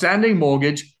the outstanding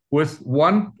mortgage with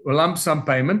one lump sum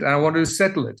payment, and I wanted to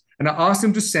settle it. And I asked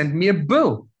them to send me a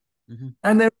bill,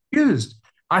 and they refused.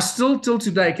 I still, till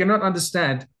today, cannot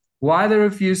understand why they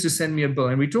refuse to send me a bill.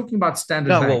 And we're talking about Standard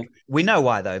Bank. Well, we know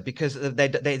why, though, because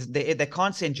they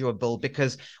can't send you a bill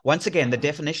because, once again, the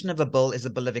definition of a bill is a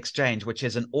bill of exchange, which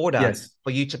is an order for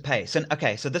you to pay. So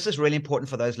this is really important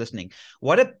for those listening.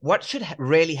 What should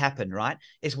really happen, right,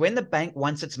 is when the bank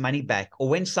wants its money back, or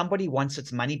when somebody wants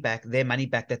its money back, their money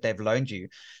back that they've loaned you,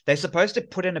 they're supposed to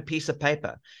put in a piece of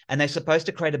paper, and they're supposed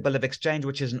to create a bill of exchange,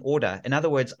 which is an order. In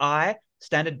other words,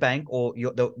 Standard Bank, or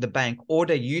the bank,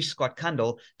 order you, Scott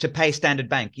Cundill, to pay Standard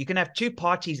Bank. You can have two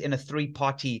parties in a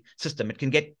three-party system. It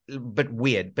can get a bit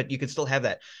weird, but you can still have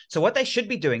that. So what they should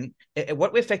be doing,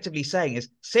 what we're effectively saying is,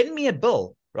 send me a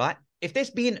bill, right? If there's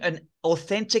been an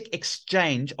authentic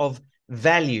exchange of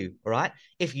value, right?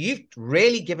 If you've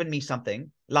really given me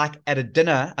something, like at a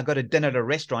dinner, I got a dinner at a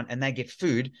restaurant and they get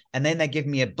food and then they give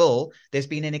me a bill, there's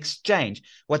been an exchange.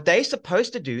 What they're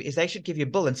supposed to do is they should give you a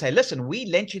bill and say, listen, we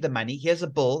lent you the money. Here's a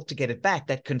bill to get it back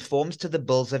that conforms to the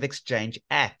Bills of Exchange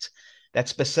Act that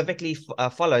specifically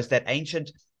follows that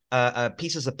ancient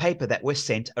pieces of paper that were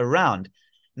sent around.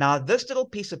 Now, this little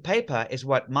piece of paper is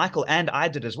what Michael and I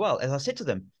did as well. As I said to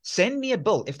them, send me a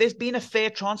bill. If there's been a fair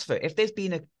transfer, if there's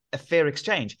been a fair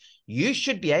exchange, you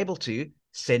should be able to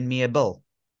send me a bill.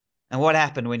 And what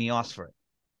happened when you asked for it?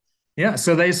 Yeah,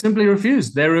 so they simply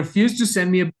refused. They refused to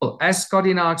send me a bill. As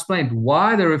Scotty now explained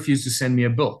why they refused to send me a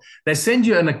bill. They send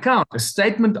you an account, a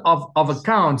statement of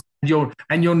account,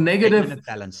 and your negative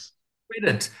balance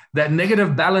credit, that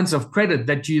negative balance of credit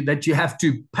that you have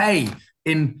to pay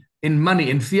in money,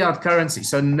 in fiat currency.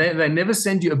 So they never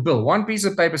send you a bill. One piece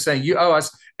of paper saying you owe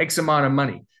us X amount of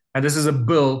money, and this is a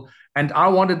bill. And I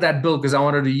wanted that bill because I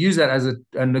wanted to use that as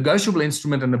a negotiable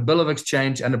instrument and a bill of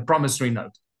exchange and a promissory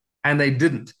note. And they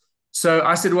didn't. So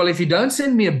I said, well, if you don't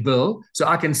send me a bill so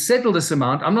I can settle this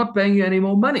amount, I'm not paying you any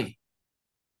more money.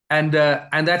 And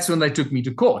that's when they took me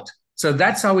to court. So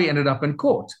that's how we ended up in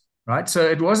court, right? So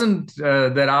it wasn't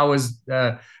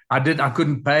that I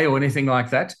couldn't pay or anything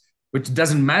like that. which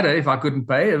doesn't matter if I couldn't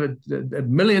pay.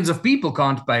 Millions of people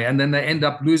can't pay, and then they end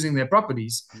up losing their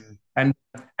properties. Mm.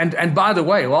 And by the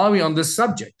way, while we're on this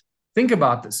subject, think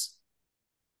about this.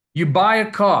 You buy a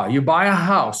car, you buy a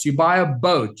house, you buy a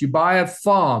boat, you buy a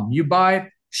farm, you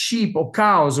buy sheep or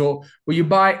cows, or you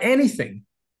buy anything.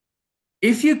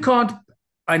 If you can't,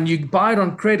 and you buy it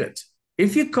on credit,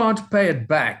 if you can't pay it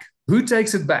back, who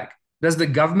takes it back? Does the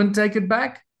government take it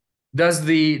back? Does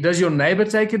your neighbor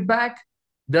take it back?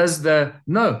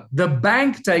 No, the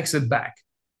bank takes it back.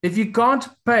 If you can't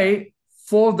pay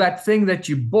for that thing that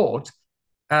you bought,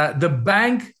 the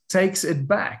bank takes it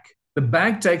back. The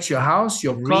bank takes your house,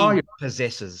 your car,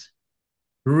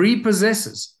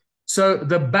 repossesses. So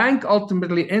the bank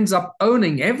ultimately ends up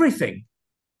owning everything.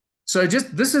 So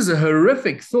this is a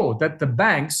horrific thought that the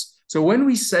banks. So when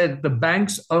we said the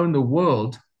banks own the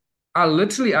world, I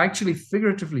literally, actually,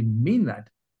 figuratively mean that.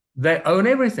 They own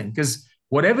everything, because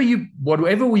whatever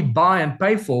we buy and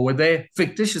pay for with their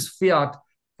fictitious fiat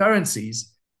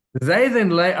currencies, they then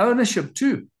lay ownership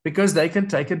too, because they can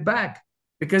take it back,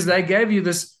 because they gave you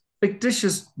this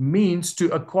fictitious means to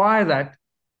acquire that.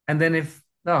 And then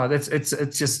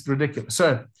it's just ridiculous.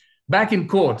 So back in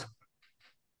court.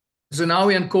 So now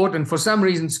we're in court, and for some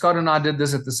reason, Scott and I did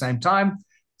this at the same time.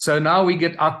 So now we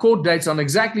get our court dates on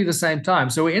exactly the same time.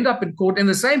 So we end up in court in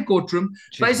the same courtroom,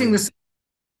 facing the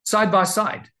side by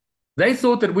side. They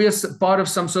thought that we are part of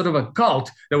some sort of a cult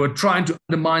that were trying to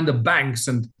undermine the banks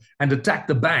and attack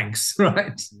the banks,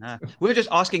 right? No. We were just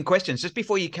asking questions. Just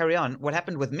before you carry on, what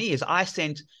happened with me is I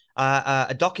sent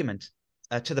a document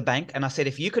to the bank, and I said,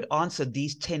 if you could answer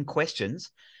these 10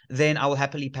 questions, then I will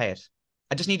happily pay it.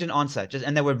 I just need an answer.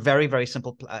 And they were very, very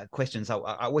simple questions.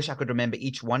 I wish I could remember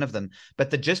each one of them. But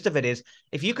the gist of it is,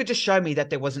 if you could just show me that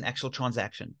there was an actual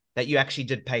transaction, that you actually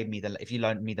did pay me, if you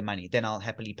loaned me the money, then I'll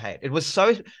happily pay it.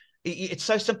 It's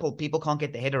so simple. People can't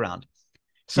get their head around.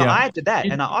 So I did that,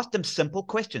 and I asked them simple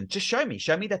questions. Just show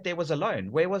me that there was a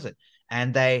loan. Where was it?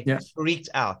 And they freaked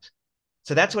out.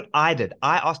 So that's what I did.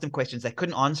 I asked them questions. They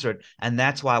couldn't answer it. And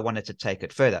that's why I wanted to take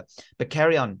it further. But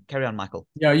carry on, Michael.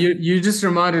 Yeah, you just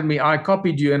reminded me, I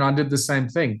copied you and I did the same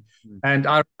thing. And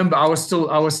I remember I was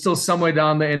still somewhere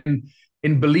down there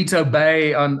in Belito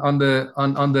Bay on the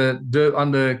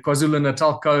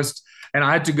KwaZulu-Natal coast. And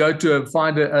I had to go to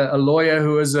find a lawyer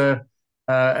who was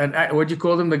what do you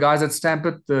call them? The guys that stamp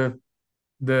it? The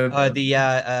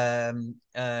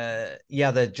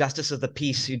justice of the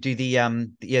peace who do the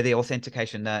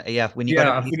authentication. When you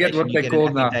I forget what they call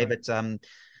now. They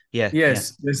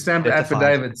stamp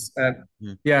affidavits.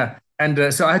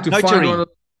 And so I had to find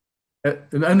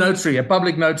a notary, a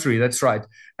public notary. That's right.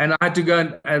 And I had to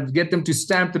go and get them to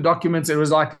stamp the documents. It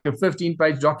was like a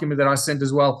 15-page document that I sent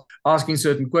as well, asking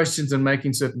certain questions and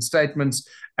making certain statements.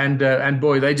 And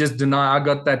boy, they just deny. I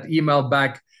got that email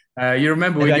back. You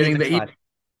remember we're getting the email.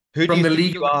 Who do you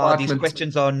think you are? These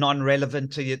questions are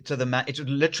non-relevant to the it's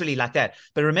literally like that.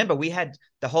 But remember, we had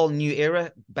the whole New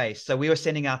Era base, so we were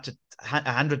sending out to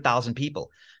 100,000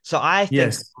 people. So I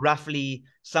think roughly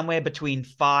somewhere between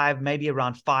maybe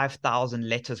around 5,000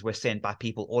 letters were sent by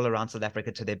people all around South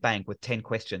Africa to their bank with 10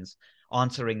 questions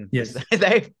answering. Yes,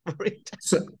 they.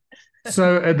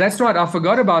 So that's right. I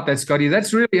forgot about that, Scotty.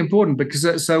 That's really important,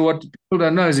 because so what people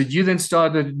don't know is that you then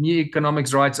started New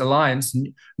Economics Rights Alliance,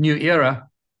 New Era.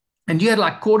 And you had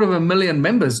like 250,000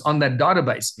 members on that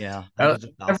database. Yeah.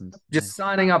 Just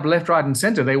signing up left, right, and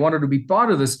center. They wanted to be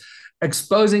part of this,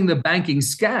 exposing the banking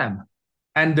scam.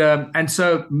 And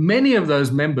so many of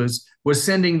those members were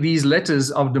sending these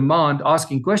letters of demand,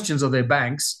 asking questions of their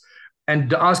banks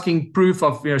and asking proof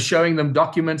of, showing them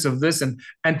documents of this and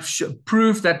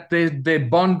proof that their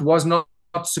bond was not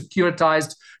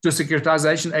securitized to a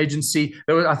securitization agency.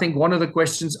 There was, I think, one of the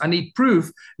questions, I need proof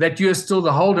that you are still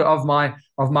the holder of my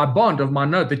bond, of my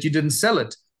note, that you didn't sell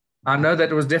it. I know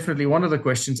that was definitely one of the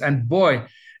questions. And boy,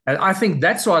 I think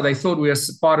that's why they thought we were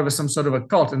part of some sort of a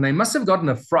cult. And they must have gotten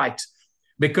a fright,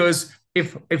 because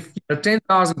if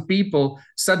 10,000 people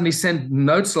suddenly send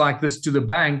notes like this to the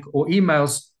bank, or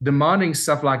emails demanding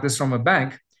stuff like this from a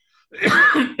bank,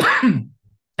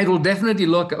 it will definitely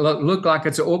look like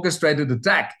it's an orchestrated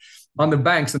attack on the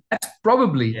banks. And that's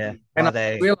probably, I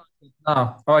realized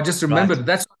now, I just remembered,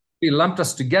 that's why they lumped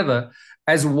us together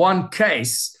as one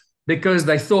case, because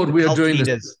they thought we were doing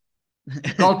this.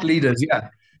 Cult leaders, yeah.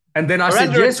 And then I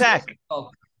said, yes. Attack.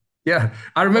 Yeah,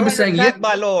 I remember saying, yes,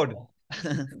 my lord.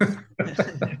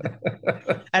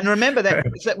 And remember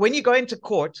that when you go into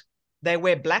court, they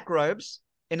wear black robes.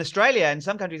 In Australia, in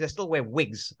some countries, they still wear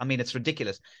wigs. I mean, it's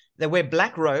ridiculous. They wear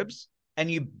black robes,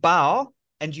 and you bow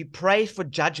and you pray for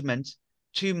judgment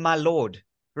to my Lord.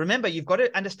 Remember, you've got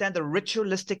to understand the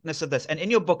ritualisticness of this. And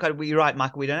in your book, you're right,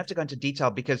 Michael, we don't have to go into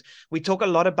detail because we talk a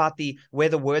lot about where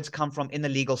the words come from in the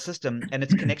legal system and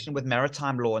its connection with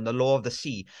maritime law and the law of the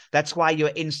sea. That's why you're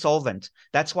insolvent.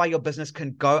 That's why your business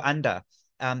can go under.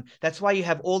 That's why you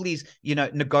have all these,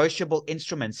 negotiable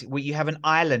instruments where you have an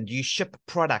island, you ship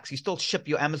products, you still ship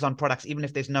your Amazon products, even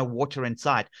if there's no water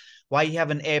inside. Why you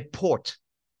have an airport,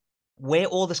 where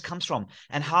all this comes from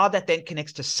and how that then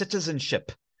connects to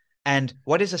citizenship. And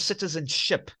what is a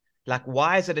citizenship? Like,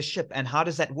 why is it a ship and how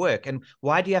does that work? And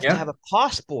why do you have to have a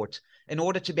passport in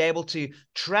order to be able to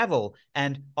travel?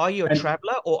 And are you a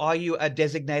traveler or are you a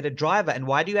designated driver? And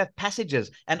why do you have passengers?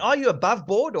 And are you above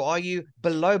board or are you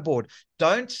below board?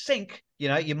 Don't sink.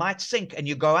 You might sink and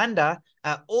you go under.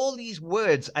 All these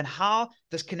words and how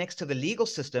this connects to the legal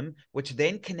system, which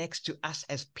then connects to us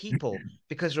as people.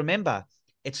 Because remember,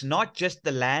 it's not just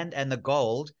the land and the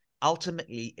gold.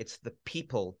 Ultimately, it's the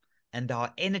people and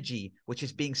our energy, which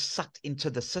is being sucked into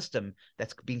the system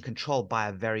that's being controlled by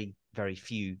a very, very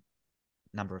few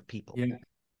number of people.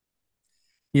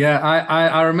 Yeah,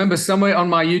 I remember somewhere on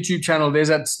my YouTube channel, there's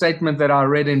that statement that I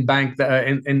read in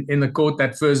the court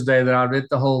that first day that I read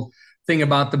the whole thing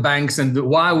about the banks and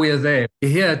why we're there. We're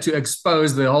here to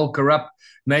expose the whole corrupt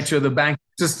nature of the bank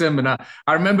system. And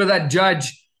I remember a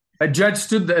judge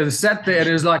sat there and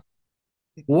it was like,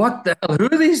 what the hell? Who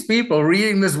are these people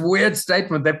reading this weird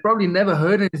statement? They've probably never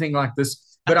heard anything like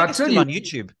this. But I think it's still on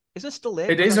YouTube. Isn't it still there?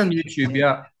 It is on YouTube,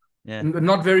 yeah.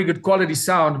 Not very good quality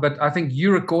sound, but I think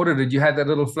you recorded it. You had that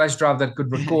little flash drive that could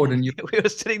record, and we were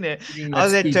sitting there. I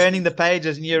was there turning the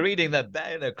pages, and you're reading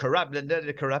the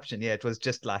corruption. Yeah, it was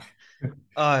just like,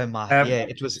 oh my,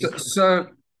 it was.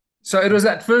 So it was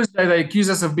that first day they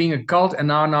accused us of being a cult, and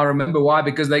now I remember why,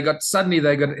 because they got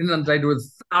inundated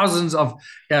with thousands of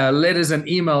letters and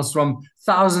emails from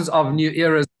thousands of New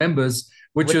Era's members,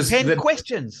 which was 10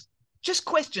 questions, just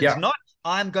questions, not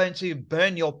I'm going to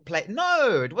burn your plate.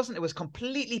 No, it wasn't. It was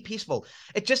completely peaceful.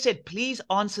 It just said, please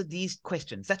answer these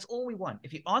questions. That's all we want.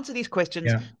 If you answer these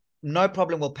questions, no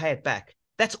problem, we'll pay it back.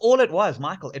 That's all it was,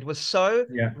 Michael. It was so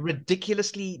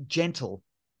ridiculously gentle.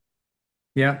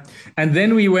 Yeah, and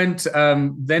then we went.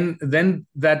 Then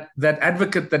that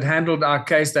advocate that handled our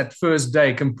case that first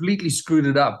day completely screwed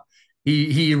it up.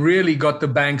 He really got the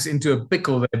banks into a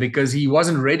pickle there because he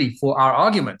wasn't ready for our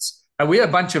arguments. And we're a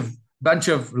bunch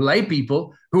of lay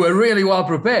people who were really well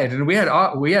prepared, and we had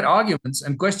arguments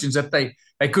and questions that they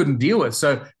couldn't deal with.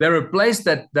 So they replaced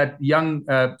that young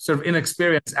sort of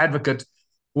inexperienced advocate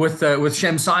with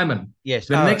Shem Simon.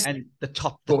 Yes, and the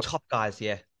top guys.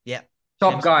 Yeah.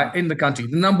 Top guy in the country,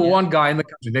 the number one guy in the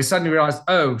country. They suddenly realized,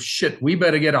 oh shit, we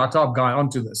better get our top guy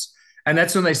onto this. And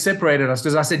that's when they separated us,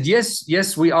 because I said,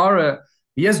 yes, we are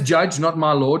judge, not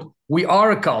my lord. We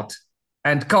are a cult,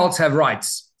 and cults have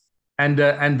rights. And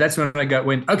that's when I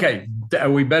went, okay,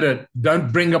 we better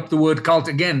don't bring up the word cult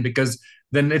again, because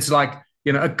then it's like,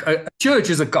 a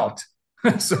church is a cult.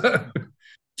 So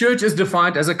church is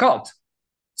defined as a cult.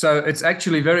 So it's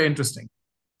actually very interesting.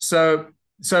 So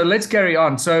let's carry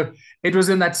on. So it was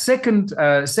in that second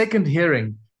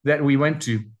hearing that we went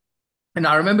to, and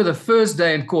I remember the first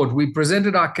day in court, we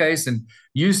presented our case, and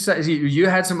you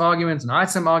had some arguments, and I had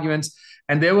some arguments,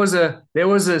 and there was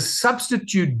a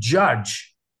substitute judge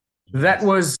that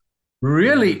was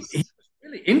really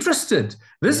interested.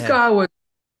 This guy was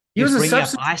a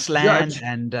substitute Iceland judge.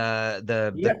 And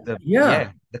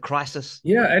the crisis.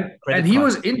 Yeah, and he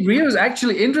was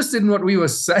actually interested in what we were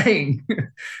saying.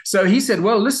 So he said,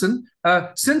 well, listen,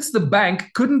 since the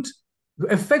bank couldn't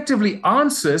effectively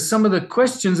answer some of the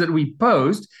questions that we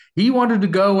posed, he wanted to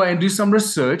go away and do some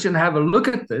research and have a look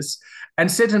at this and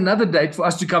set another date for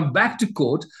us to come back to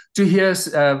court to hear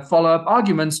follow-up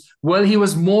arguments. Well, he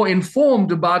was more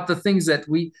informed about the things that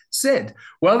we said.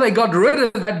 Well, they got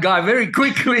rid of that guy very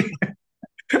quickly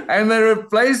and they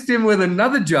replaced him with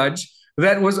another judge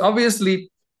that was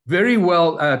obviously very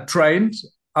well trained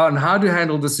on how to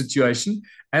handle the situation.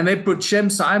 And they put Shem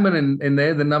Simon in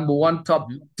there, the number one top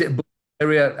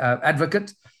area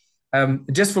advocate.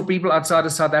 Just for people outside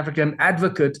of South Africa, an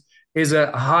advocate is a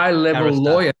high-level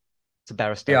lawyer. It's a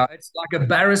barrister. Yeah, it's like a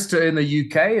barrister in the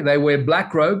UK. They wear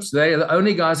black robes. They are the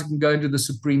only guys who can go into the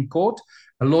Supreme Court.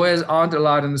 Lawyers aren't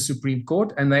allowed in the Supreme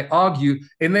Court, and they argue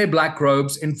in their black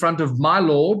robes in front of my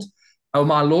lord or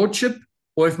my lordship,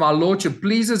 or if my lordship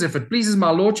pleases, if it pleases my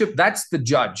lordship, that's the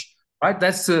judge, right?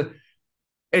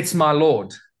 It's my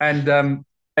lord. And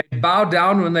they bow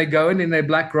down when they go in their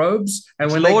black robes. And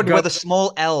it's when Lord they go, with a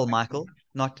small L, Michael.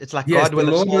 It's like God with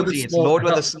a small G. It's Lord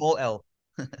with a small L.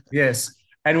 Yes.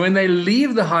 And when they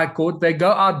leave the High Court, they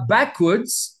go out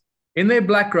backwards in their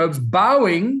black robes,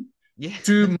 bowing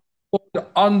to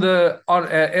on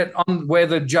where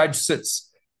the judge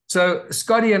sits. So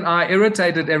Scotty and I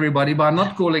irritated everybody by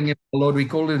not calling him Lord. We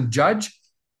called him Judge.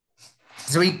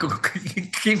 So we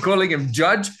keep calling him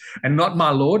Judge and not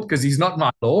my Lord, because he's not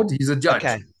my Lord. He's a judge.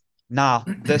 Okay. Now,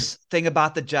 this thing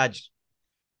about the judge,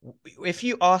 if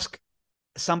you ask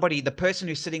somebody, the person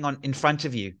who's sitting in front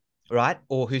of you, right,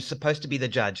 or who's supposed to be the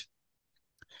judge,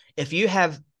 if you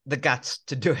have the guts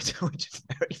to do it, which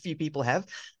very few people have,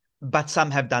 but some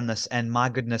have done this, and my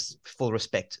goodness, full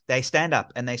respect, they stand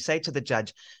up and they say to the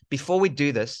judge, before we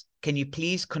do this, can you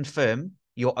please confirm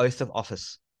your oath of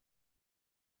office?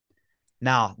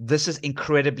 Now, this is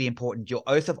incredibly important, your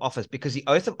oath of office, because the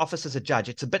oath of office as a judge,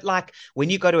 it's a bit like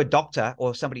when you go to a doctor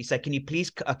or somebody say, can you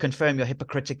please confirm your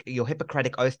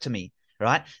Hippocratic oath to me,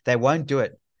 right? They won't do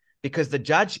it because the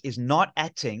judge is not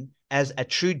acting as a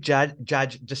true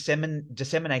judge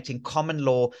disseminating common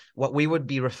law, what we would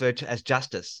be referred to as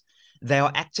justice. They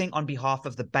are acting on behalf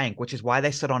of the bank, which is why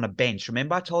they sit on a bench.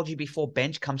 Remember, I told you before,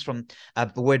 bench comes from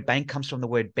the word bank comes from the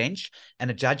word bench, and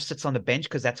a judge sits on the bench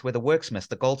because that's where the worksmith,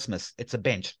 the goldsmith, it's a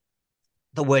bench.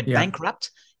 The word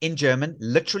bankrupt in German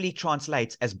literally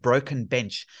translates as broken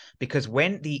bench, because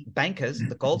when the bankers,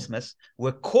 the goldsmiths,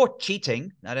 were caught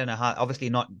cheating, I don't know how,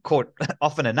 obviously not caught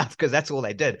often enough because that's all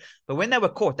they did, but when they were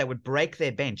caught, they would break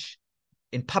their bench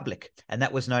in public, and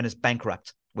that was known as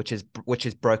bankrupt, which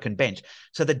is broken bench.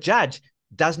 So the judge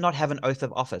does not have an oath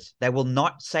of office. They will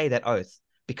not say that oath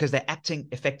because they're acting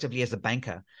effectively as a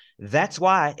banker. That's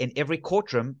why in every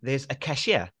courtroom, there's a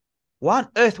cashier. Why on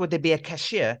earth would there be a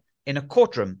cashier in a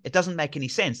courtroom? It doesn't make any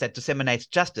sense. That disseminates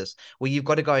justice, where you've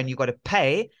got to go and you've got to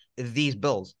pay these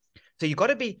bills. So you've got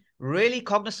to be really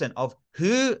cognizant of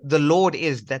who the Lord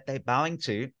is that they're bowing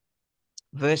to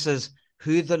versus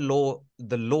who the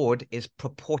Lord is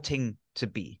purporting to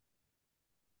be.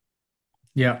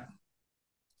 Yeah.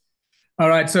 All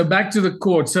right. So back to the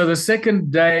court. So the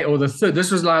second day, or the third, this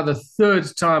was like the third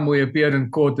time we appeared in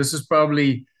court. This is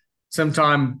probably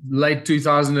sometime late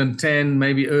 2010,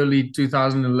 maybe early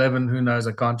 2011. Who knows?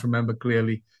 I can't remember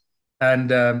clearly. And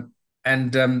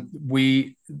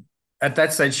we, at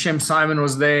that stage, Shem Simon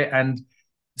was there. And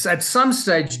at some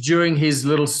stage during his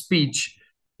little speech,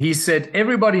 he said,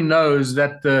 everybody knows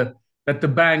that the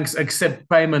banks accept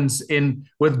payments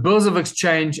with bills of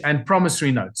exchange and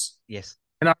promissory notes. Yes.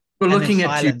 And I was looking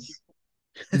at you.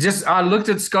 I looked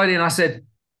at Scotty and I said,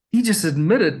 he just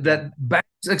admitted that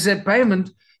banks accept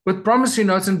payment with promissory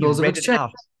notes and bills of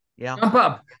exchange. Yeah.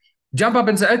 Jump up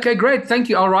and say, okay, great. Thank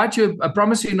you. I'll write you a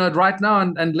promissory note right now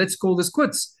and let's call this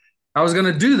quits. I was going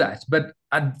to do that, but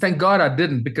thank God I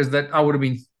didn't, because that I would have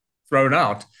been thrown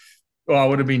out. Or I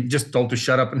would have been just told to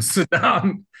shut up and sit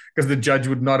down, because the judge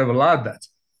would not have allowed that.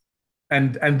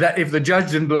 And that if the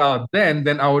judge didn't allow it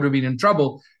then I would have been in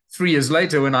trouble 3 years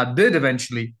later when I did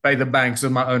eventually pay the banks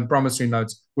with my own promissory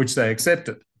notes, which they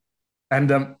accepted.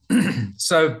 And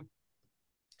so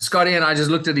Scotty and I just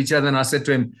looked at each other and I said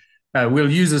to him,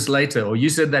 we'll use this later. Or you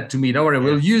said that to me. Don't worry,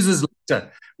 we'll use this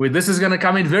later. This is going to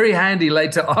come in very handy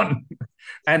later on.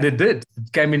 And it did.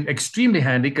 It came in extremely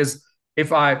handy, because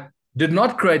if I did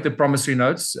not create the promissory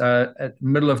notes at the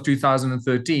middle of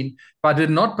 2013, if I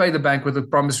did not pay the bank with the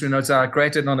promissory notes that I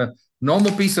created on a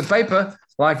normal piece of paper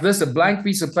like this, a blank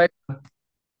piece of paper,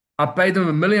 I paid them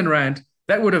R1 million.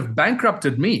 That would have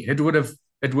bankrupted me. It would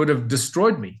have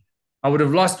destroyed me. I would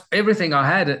have lost everything I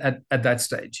had at that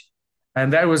stage.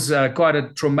 And that was quite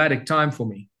a traumatic time for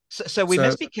me. So we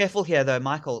must be careful here, though,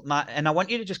 Michael. And I want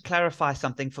you to just clarify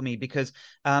something for me, because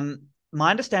my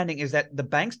understanding is that the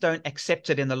banks don't accept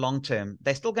it in the long term.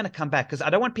 They're still going to come back, because I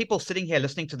don't want people sitting here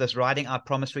listening to this, writing out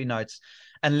promissory notes,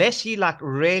 unless you like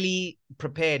really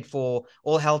prepared for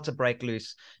all hell to break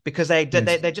loose, because they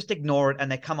just ignore it and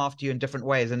they come after you in different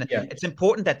ways. And it's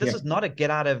important that this is not a get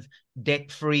out of debt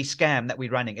free scam that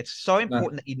we're running. It's so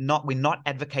important that we're not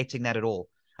advocating that at all.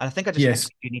 And I think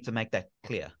you need to make that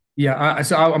clear. Yeah,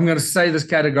 so I'm going to say this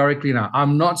categorically now.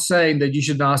 I'm not saying that you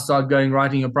should now start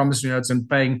writing your promissory notes and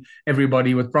paying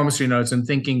everybody with promissory notes and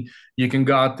thinking you can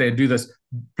go out there and do this.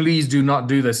 Please do not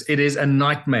do this. It is a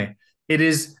nightmare. It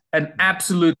is an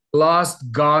absolute last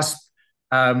gasp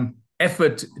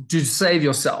effort to save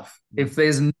yourself. If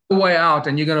there's no way out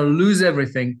and you're going to lose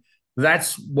everything,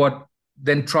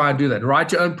 then try and do that.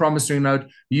 Write your own promissory note,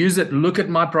 use it, look at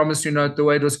my promissory note, the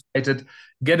way it was created,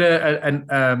 get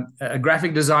a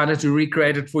graphic designer to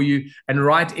recreate it for you, and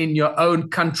write in your own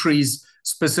country's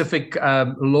specific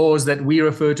laws that we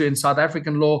refer to in South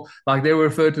African law, like they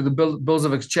refer to the Bills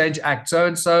of Exchange Act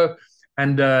so-and-so,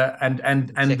 and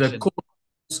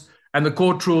the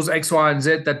court rules X, Y, and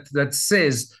Z that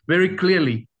says very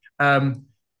clearly, I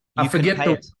forget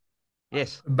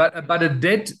Yes. But a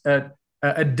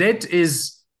debt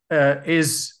is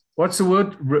what's the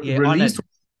word? Yeah, Released. honored.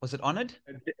 Was it honored?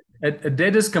 A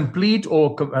debt is complete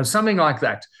or something like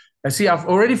that. See, I've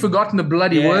already forgotten the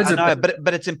bloody Yeah, words. I know,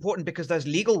 but it's important because those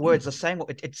legal words are saying what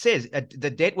it says. The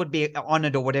debt would be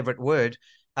honored or whatever word,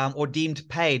 or deemed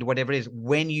paid, whatever it is,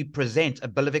 when you present a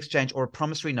bill of exchange or a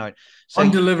promissory note. So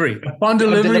on delivery, upon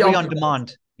delivery delivery on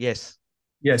demand. Yes.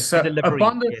 yes. On So delivery.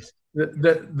 upon Yes.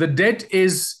 the debt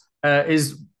is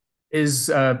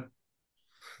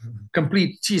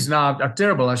complete. Geez, now I'm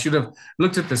terrible. I should have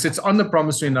looked at this. It's on the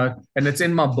promissory note and it's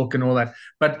in my book and all that.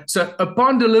 But so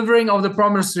upon delivering of the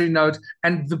promissory note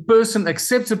and the person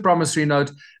accepts the promissory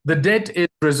note, the debt is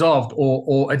resolved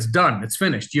or it's done. It's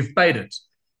finished. You've paid it.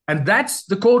 And that's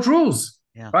the court rules.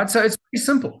 Yeah. Right. So it's pretty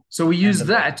simple. So we use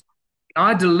that.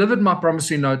 I delivered my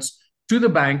promissory notes to the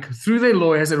bank through their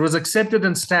lawyers. It was accepted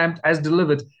and stamped as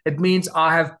delivered. It means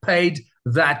I have paid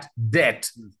that debt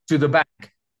to the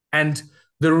bank. And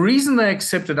the reason they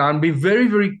accepted, I'll be very,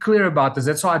 very clear about this.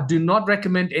 That's why I do not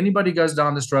recommend anybody goes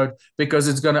down this road, because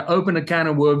it's going to open a can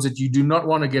of worms that you do not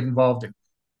want to get involved in.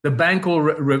 The bank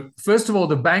will, first of all,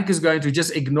 the bank is going to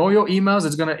just ignore your emails.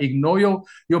 It's going to ignore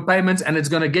your payments, and it's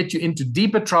going to get you into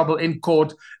deeper trouble in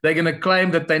court. They're going to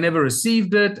claim that they never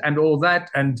received it and all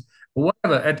that and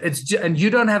whatever. And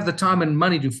you don't have the time and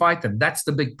money to fight them. That's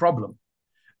the big problem.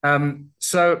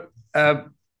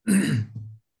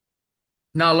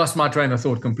 Now I lost my train of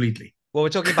thought completely. Well, we're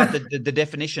talking about the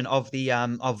definition of the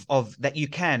of that you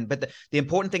can, but the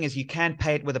important thing is you can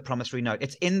pay it with a promissory note.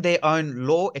 It's in their own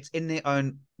law, it's in their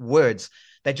own words.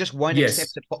 They just won't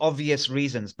accept it for obvious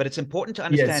reasons. But it's important to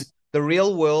understand the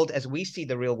real world as we see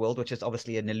the real world, which is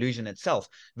obviously an illusion itself,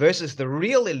 versus the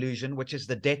real illusion, which is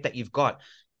the debt that you've got.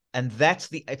 And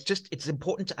it's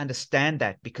important to understand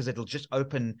that, because it'll just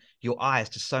open your eyes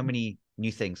to so many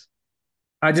new things.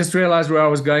 I just realized where I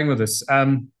was going with this.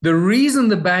 The reason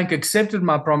the bank accepted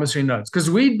my promissory notes, because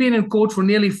we'd been in court for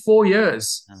nearly 4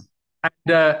 years,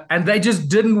 and they just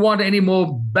didn't want any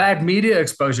more bad media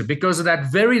exposure because of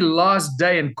that very last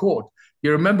day in court.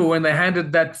 You remember when they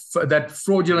handed that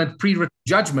fraudulent pre-written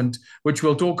judgment, which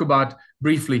we'll talk about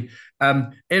briefly.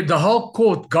 The whole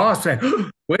court gasped,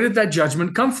 saying, where did that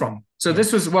judgment come from? So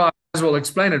this was why I as well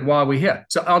explain it while we're here.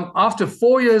 So after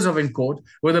 4 years of in court,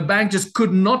 where the bank just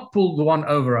could not pull the one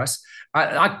over us,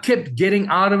 I kept getting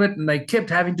out of it, and they kept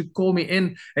having to call me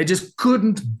in. They just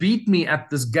couldn't beat me at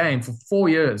this game for 4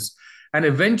 years. And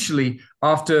eventually,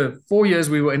 after 4 years,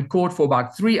 we were in court for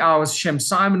about 3 hours. Shem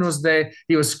Simon was there.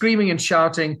 He was screaming and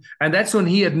shouting. And that's when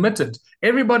he admitted,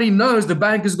 everybody knows the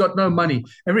bank has got no money.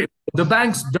 The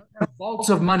banks don't have vaults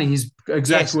of money, his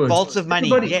exact words. Vaults of money,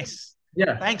 yes.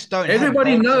 Yeah. Banks don't.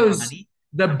 Everybody knows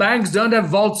the banks don't have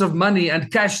vaults of money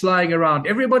and cash lying around.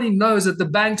 Everybody knows that the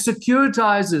bank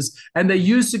securitizes, and they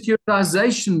use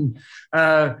securitization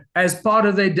as part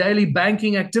of their daily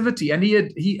banking activity. And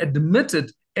he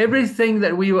admitted everything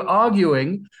that we were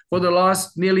arguing for the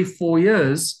last nearly 4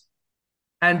 years,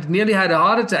 and nearly had a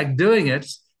heart attack doing it,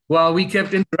 while we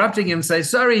kept interrupting him, say,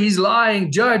 sorry, he's lying,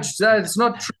 judge, it's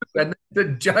not true. And the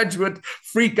judge would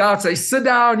freak out, say, sit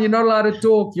down, you're not allowed to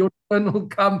talk, your turn will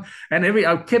come. And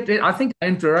I think I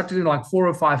interrupted him like 4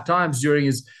 or 5 times during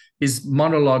his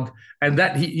monologue. And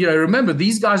that, remember,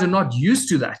 these guys are not used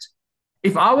to that.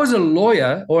 If I was a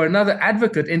lawyer or another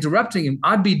advocate interrupting him,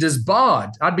 I'd be disbarred.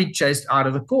 I'd be chased out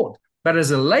of the court. But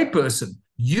as a layperson,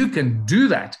 you can do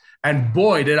that. And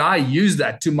boy, did I use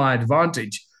that to my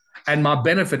advantage and my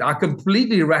benefit. I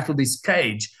completely rattled his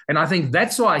cage. And I think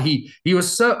that's why he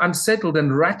was so unsettled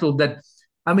and rattled that,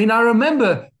 I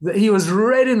remember that he was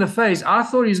red in the face. I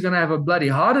thought he was going to have a bloody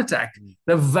heart attack.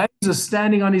 The veins were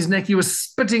standing on his neck. He was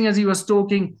spitting as he was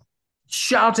talking,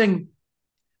 shouting.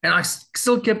 And I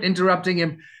still kept interrupting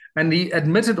him. And he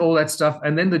admitted all that stuff.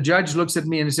 And then the judge looks at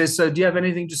me and says, so do you have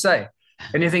anything to say?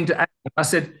 Anything to add? I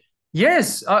said,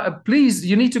 yes, please,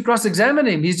 you need to cross-examine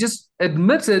him. He's just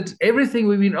admitted everything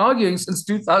we've been arguing since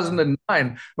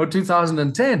 2009 or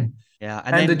 2010. Yeah,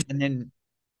 and then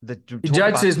the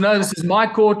judge says, no, this is my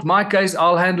court, my case.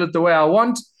 I'll handle it the way I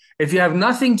want. If you have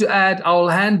nothing to add, I'll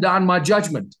hand down my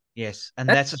judgment. Yes, and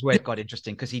that's just where it got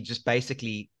interesting, because he just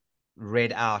basically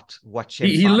read out what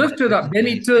he lifted up. Then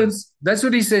he turns. That's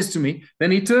what he says to me.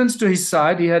 Then he turns to his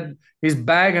side. He had his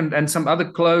bag and some other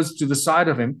clothes to the side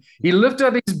of him. He lifted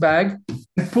up his bag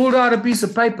and pulled out a piece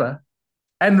of paper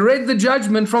and read the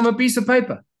judgment from a piece of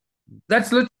paper.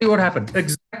 That's literally what happened,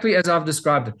 exactly as I've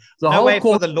described it. No way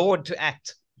for the Lord to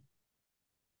act.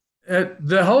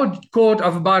 The whole court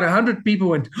of about 100 people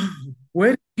went,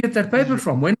 where did you get that paper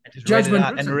from? When I just read it judgment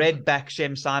out and written? read back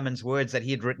Shem Simon's words that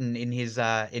he had written in his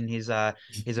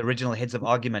original heads of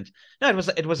argument. No,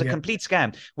 it was a Yeah. complete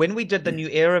scam. When we did the new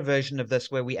era version of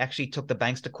this, where we actually took the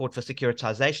banks to court for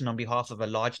securitization on behalf of a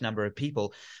large number of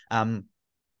people,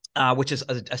 which is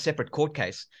a separate court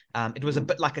case. It was a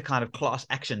bit like a kind of class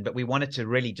action, but we wanted to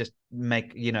really just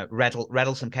make,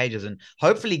 rattle some cages and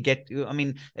hopefully get, I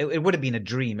mean, it would have been a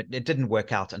dream. It didn't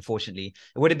work out, unfortunately.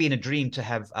 It would have been a dream to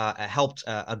have helped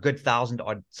a good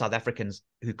 1,000-odd South Africans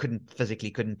who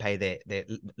physically couldn't pay their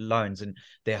loans and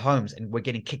their homes and were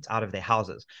getting kicked out of their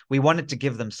houses. We wanted to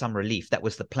give them some relief. That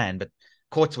was the plan, but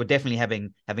courts were definitely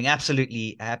having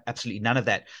absolutely none of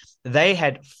that. They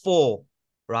had four,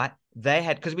 right? They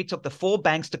had, because we took the 4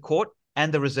 banks to court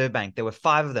and the Reserve Bank. There were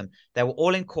 5 of them. They were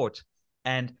all in court,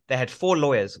 and they had 4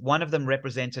 lawyers. One of them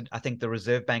represented, I think, the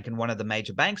Reserve Bank and one of the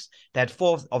major banks. They had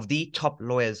 4 of the top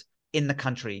lawyers in the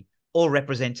country, all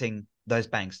representing those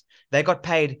banks. They got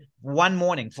paid one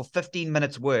morning for 15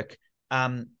 minutes work.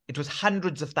 It was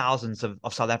hundreds of thousands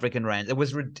of South African rands. It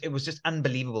was just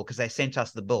unbelievable because they sent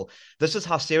us the bill. This is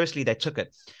how seriously they took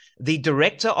it. The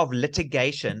director of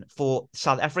litigation for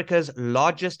South Africa's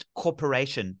largest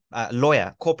corporate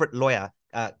lawyer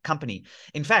company.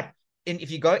 In fact, if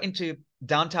you go into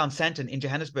downtown Sandton in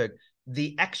Johannesburg,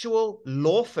 the actual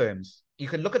law firms, you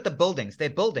can look at the buildings. Their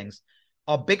buildings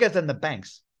are bigger than the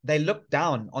banks. They look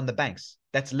down on the banks.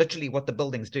 That's literally what the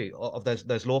buildings do of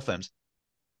those law firms.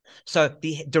 So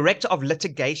the director of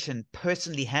litigation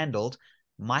personally handled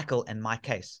Michael and my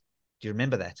case. Do you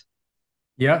remember that?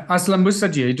 Yeah, Aslam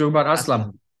Musaji. You talk about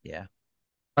Aslam. Yeah.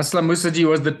 Aslam Musaji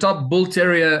was the top bull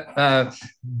terrier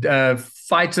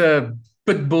fighter,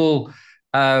 pit bull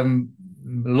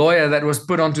lawyer that was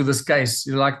put onto this case.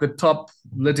 Like the top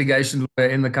litigation lawyer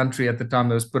in the country at the time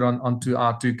that was put onto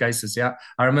our 2 cases. Yeah,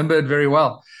 I remember it very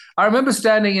well. I remember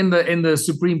standing in the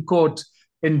Supreme Court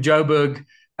in Joburg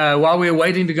while we were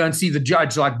waiting to go and see the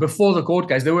judge, like before the court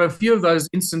case. There were a few of those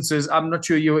instances. I'm not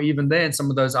sure you were even there in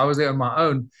some of those. I was there on my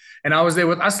own. And I was there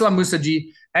with Aslam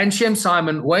Musaji and Shem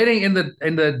Simon, waiting in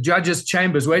the judge's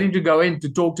chambers, waiting to go in to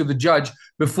talk to the judge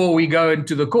before we go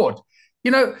into the court.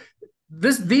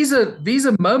 These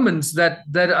are moments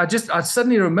that I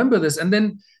suddenly remember this. And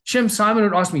then Shem Simon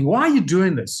would ask me, "Why are you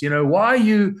doing this?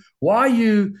 Why are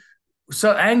you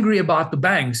so angry about the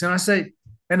banks?" And I say,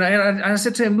 and I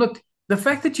said to him, "Look, the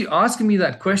fact that you're asking me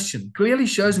that question clearly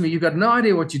shows me you've got no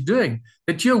idea what you're doing,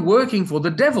 that you're working for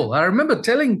the devil." I remember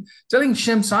telling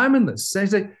Shem Simon this.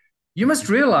 Saying, "You must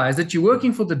realize that you're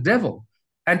working for the devil,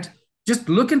 and just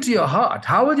look into your heart.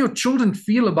 How will your children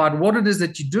feel about what it is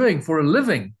that you're doing for a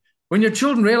living when your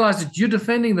children realize that you're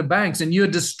defending the banks and you're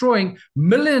destroying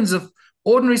millions of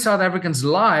ordinary South Africans'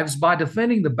 lives by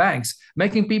defending the banks,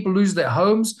 making people lose their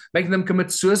homes, making them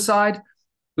commit suicide?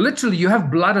 Literally, you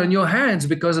have blood on your hands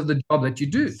because of the job that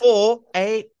you do." For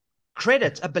a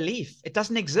credit, a belief. It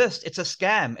doesn't exist. It's a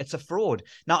scam. It's a fraud.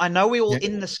 Now, I know we're all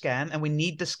in the scam and we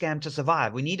need the scam to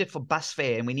survive. We need it for bus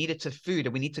fare and we need it to food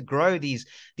and we need to grow these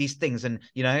things and,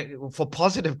 for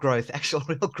positive growth, actual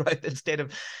real growth instead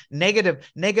of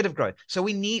negative growth. So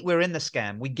we're in the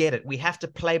scam. We get it. We have to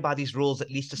play by these rules,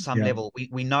 at least to some level.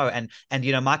 We know. And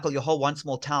Michael, your whole One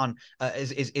Small Town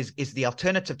is the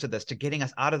alternative to this, to getting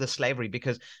us out of the slavery,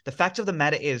 because the fact of the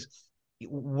matter is,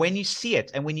 when you see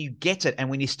it and when you get it and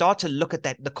when you start to look at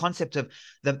that, the concept of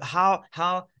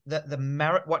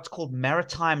what's called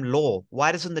maritime law.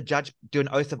 Why doesn't the judge do an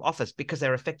oath of office? Because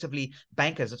they're effectively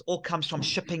bankers. It all comes from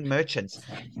shipping merchants.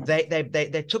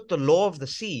 They took the law of the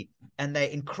sea and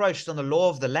they encroached on the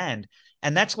law of the land.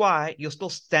 And that's why you'll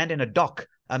still stand in a dock.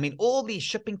 I mean, all these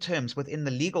shipping terms within the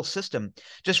legal system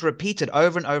just repeated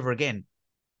over and over again.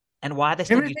 And why they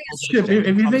still everything is ship.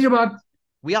 If you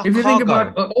think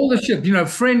about all the ship,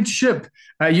 French ship,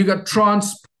 you got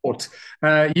transport,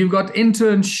 you've got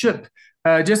internship,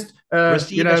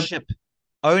 receivership,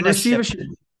 ownership,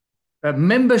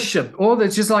 membership. All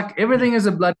that's just like everything is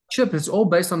a blood ship. It's all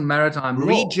based on maritime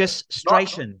law.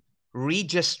 Registration,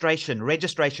 Regis,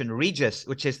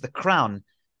 which is the crown,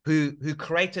 who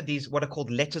created these what are called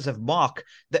letters of marque.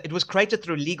 That it was created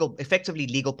through effectively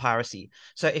legal piracy.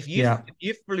 So if you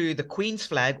flew the Queen's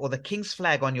flag or the King's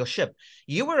flag on your ship,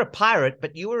 you were a pirate,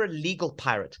 but you were a legal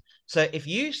pirate. So if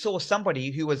you saw somebody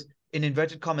who was, in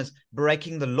inverted commas,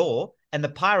 breaking the law, and the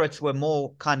pirates were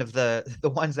more kind of the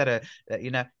ones that are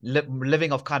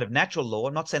living off kind of natural law.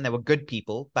 I'm not saying they were good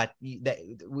people, but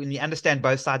when you understand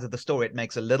both sides of the story, it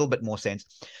makes a little bit more sense.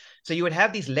 So you would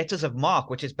have these letters of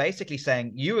marque, which is basically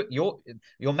saying your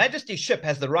Majesty's ship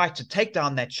has the right to take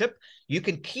down that ship. You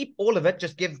can keep all of it,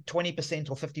 just give 20%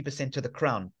 or 50% to the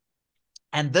crown.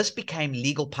 And this became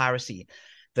legal piracy.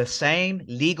 The same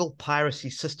legal piracy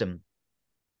system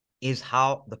is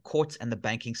how the courts and the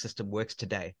banking system works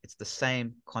today. It's the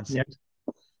same concept.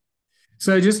 Yeah.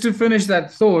 So just to finish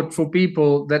that thought for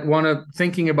people that want to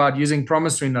thinking about using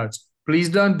promissory notes, please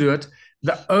don't do it.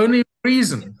 The only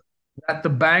reason that the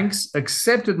banks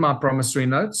accepted my promissory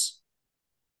notes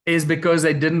is because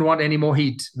they didn't want any more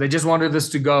heat. They just wanted this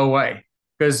to go away.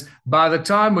 Because by the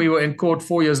time we were in court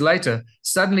 4 years later,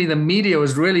 suddenly the media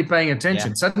was really paying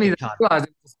attention. Suddenly they realized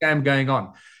there was a scam going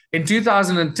on. In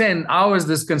 2010, I was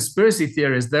this conspiracy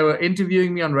theorist. They were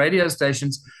interviewing me on radio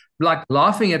stations, like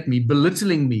laughing at me,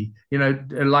 belittling me,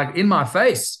 like in my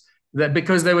face, that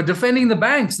because they were defending the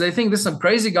banks. They think there's some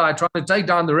crazy guy trying to take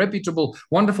down the reputable,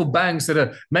 wonderful banks that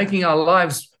are making our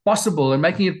lives possible and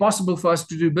making it possible for us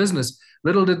to do business.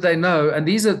 Little did they know. And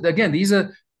these are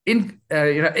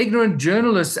ignorant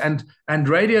journalists and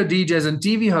radio DJs and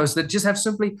TV hosts that just have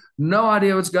simply no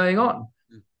idea what's going on.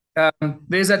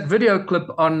 There's that video clip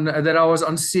on that I was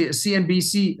on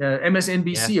CNBC,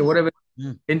 MSNBC, or whatever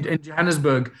in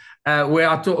Johannesburg, where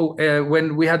I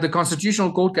when we had the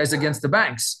constitutional court case against the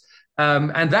banks,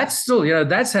 and that's still,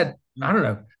 that's had I don't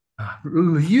know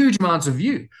huge amounts of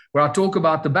view, where I talk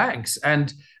about the banks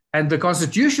and the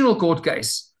constitutional court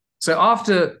case. So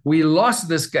after we lost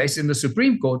this case in the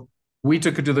Supreme Court, we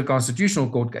took it to the constitutional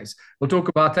court case. We'll talk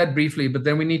about that briefly, but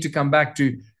then we need to come back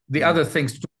to the other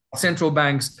things. Central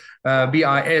banks,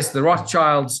 BIS, the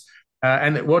Rothschilds,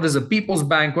 and what is a people's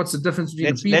bank? What's the difference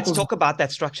between the people's? Let's talk about that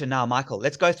structure now, Michael.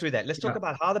 Let's go through that. Let's talk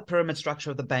about how the pyramid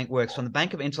structure of the bank works from the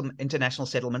Bank of International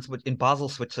Settlements in Basel,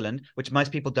 Switzerland, which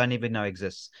most people don't even know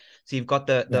exists. So you've got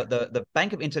the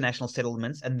Bank of International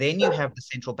Settlements, and then you have the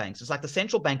central banks. It's like the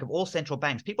central bank of all central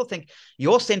banks. People think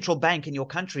your central bank in your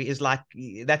country is like,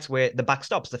 that's where the buck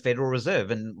stops, the Federal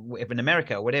Reserve, and in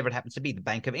America, or whatever it happens to be, the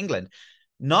Bank of England.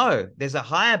 No, there's a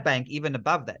higher bank even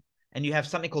above that. And you have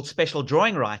something called special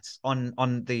drawing rights on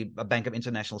the Bank of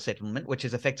International Settlement, which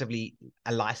is effectively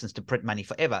a license to print money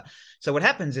forever. So what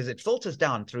happens is it filters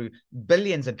down through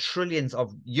billions and trillions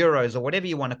of euros, or whatever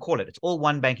you want to call it. It's all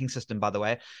one banking system, by the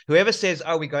way. Whoever says,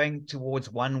 oh, we're going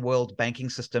towards one world banking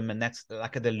system, and that's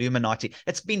like the Illuminati,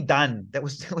 it's been done. That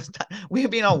was done. We've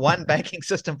been on one banking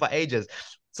system for ages.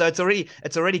 So it's already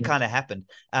kind of happened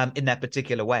in that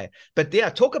particular way. But yeah,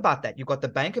 talk about that. You've got the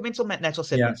Bank of International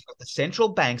Settlements, you've got the central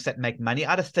banks that make money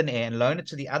out of thin air and loan it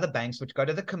to the other banks, which go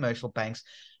to the commercial banks,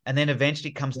 and then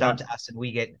eventually comes down to us and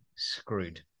we get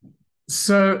screwed.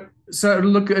 So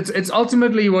look, it's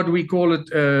ultimately what we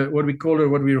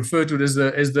refer to it as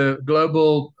the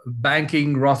global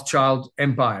banking Rothschild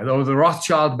empire, or the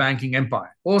Rothschild banking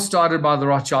empire, all started by the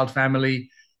Rothschild family.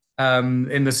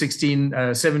 In the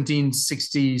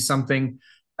 1760 something,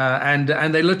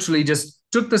 and they literally just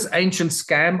took this ancient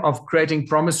scam of creating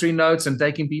promissory notes and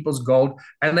taking people's gold,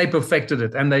 and they perfected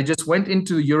it. And they just went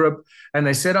into Europe and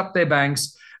they set up their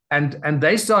banks, and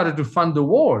they started to fund the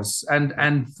wars and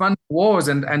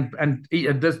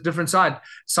different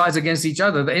sides against each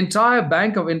other. The entire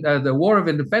the War of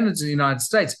Independence in the United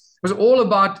States was all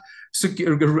about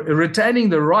retaining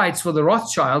the rights for the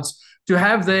Rothschilds to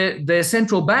have their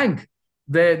central bank,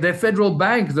 their federal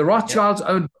bank, the Rothschilds'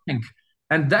 own bank.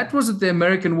 And that was what the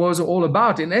American wars are all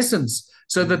about, in essence,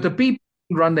 so that the people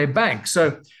run their bank.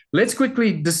 So let's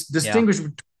quickly distinguish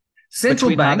between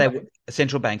central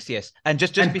banks, yes. And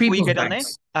just before you get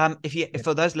banks on there,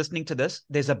 for those listening to this,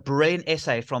 there's a brilliant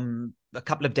essay from a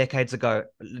couple of decades ago.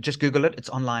 Just Google it. It's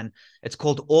online. It's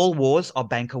called All Wars Are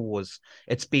Banker Wars.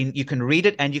 You can read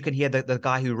it, and you can hear the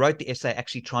guy who wrote the essay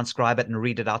actually transcribe it and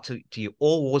read it out to you.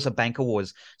 All wars are banker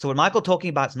wars. So what Michael talking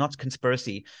about is not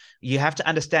conspiracy. You have to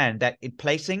understand that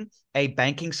placing a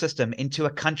banking system into a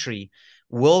country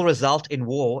will result in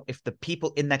war if the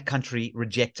people in that country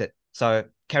reject it. So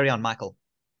carry on, Michael.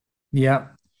 Yeah.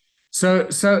 So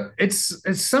it's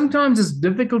sometimes it's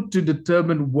difficult to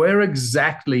determine where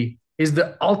exactly is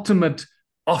the ultimate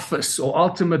office or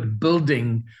ultimate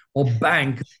building or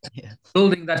bank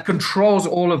building that controls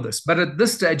all of this. But at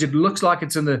this stage, it looks like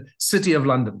it's in the city of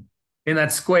London, in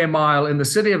that square mile in the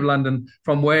city of London,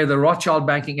 from where the Rothschild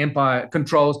banking empire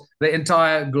controls the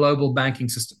entire global banking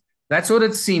system. That's what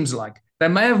it seems like. They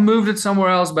may have moved it somewhere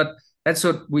else, but that's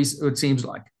what it seems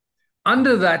like.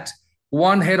 Under that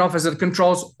one head office that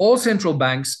controls all central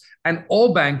banks and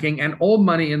all banking and all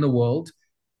money in the world,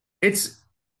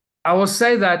 I will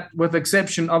say that with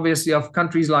exception, obviously, of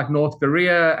countries like North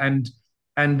Korea and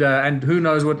who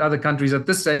knows what other countries at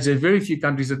this stage. There's very few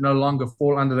countries that no longer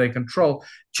fall under their control.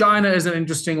 China is an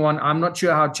interesting one. I'm not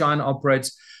sure how China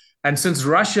operates. And since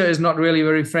Russia is not really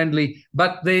very friendly,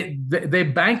 but their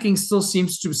banking still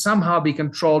seems to somehow be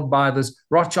controlled by this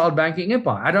Rothschild banking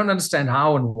empire. I don't understand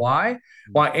how and why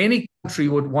any country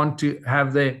would want to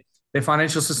have their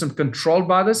financial system controlled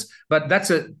by this, but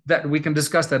that we can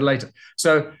discuss that later.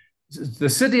 So the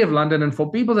City of London, and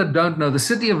for people that don't know, the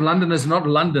City of London is not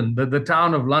London, the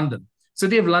town of London.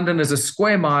 City of London is a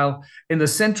square mile in the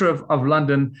center of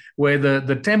London, where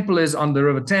the temple is on the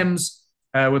River Thames,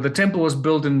 where the temple was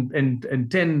built in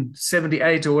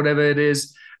 1078 or whatever it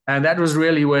is. And that was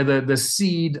really where the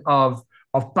seed of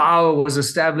power was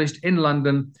established in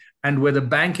London, and where the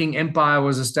banking empire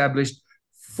was established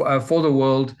for the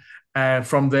world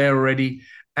from there already.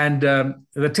 And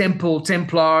the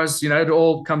Templars, it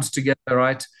all comes together,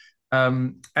 right?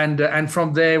 And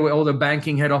from there, where all the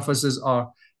banking head offices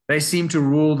are, they seem to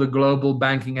rule the global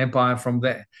banking empire from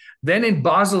there. Then in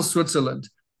Basel, Switzerland,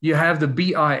 you have the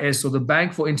BIS, or the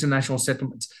Bank for International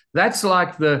Settlements. That's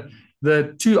like the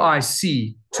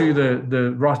 2IC to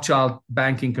the Rothschild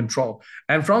banking control.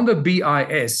 And from the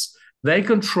BIS, they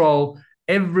control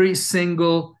every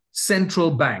single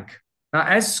central bank. Now,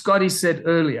 as Scotty said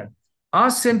earlier, our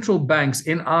central banks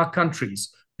in our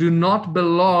countries do not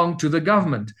belong to the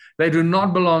government. They do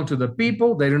not belong to the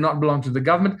people. They do not belong to the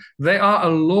government. They are a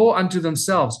law unto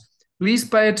themselves. Please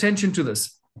pay attention to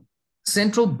this.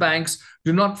 Central banks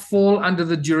do not fall under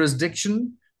the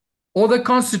jurisdiction or the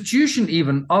constitution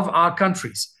even of our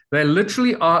countries. They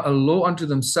literally are a law unto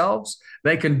themselves.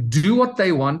 They can do what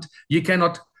they want. You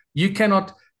cannot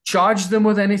charge them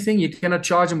with anything. You cannot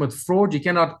charge them with fraud. You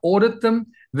cannot audit them.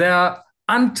 They are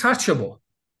untouchable.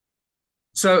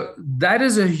 So that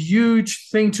is a huge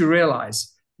thing to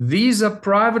realize. These are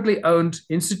privately owned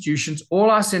institutions.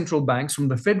 All our central banks, from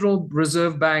the Federal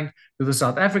Reserve Bank to the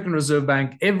South African Reserve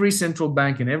Bank, every central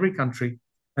bank in every country,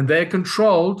 and they're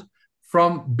controlled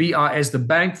from BIS, the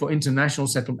Bank for International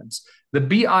Settlements. The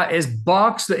BIS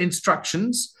barks the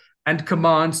instructions and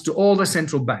commands to all the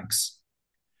central banks.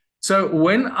 So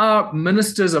when our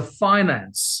ministers of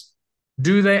finance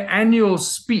do their annual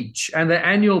speech and their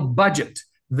annual budget,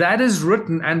 that is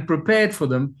written and prepared for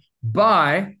them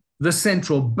by the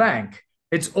central bank.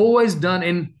 It's always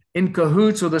done in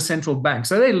cahoots with the central bank.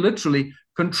 So they literally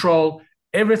control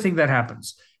everything that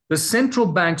happens. The central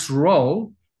bank's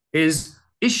role is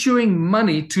issuing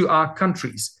money to our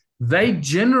countries. They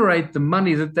generate the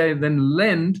money that they then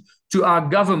lend to our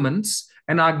governments,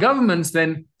 and our governments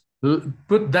then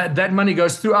put that money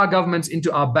goes through our governments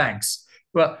into our banks.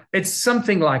 Well, it's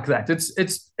something like that.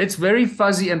 It's very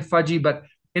fuzzy and fudgy, but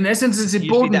in essence, it's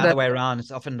important. Usually the other way around.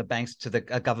 It's often the banks to the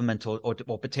government, or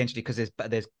potentially, because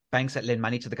there's banks that lend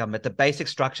money to the government. The basic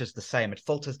structure is the same. It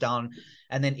filters down,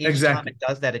 and then each time it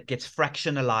does that, it gets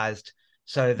fractionalized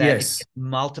so that it gets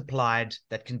multiplied.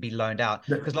 That can be loaned out.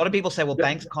 Because a lot of people say, well,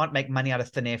 banks can't make money out of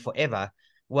thin air forever.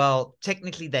 Well,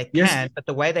 technically they can, but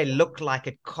the way they look like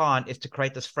it can't is to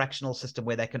create this fractional system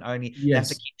where they can only have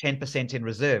to keep 10% in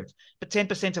reserve. But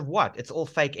 10% of what? It's all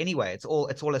fake anyway. It's all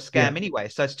a scam anyway.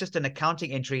 So it's just an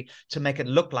accounting entry to make it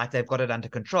look like they've got it under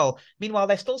control. Meanwhile,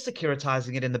 they're still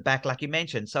securitizing it in the back, like you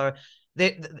mentioned. So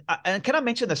and can I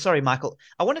mention this? Sorry, Michael.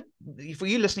 For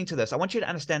you listening to this, I want you to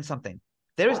understand something.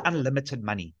 There is unlimited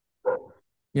money.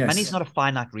 Yes. Money is not a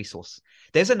finite resource.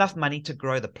 There's enough money to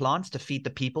grow the plants, to feed the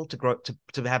people, to grow,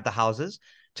 to have the houses,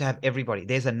 to have everybody.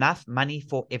 There's enough money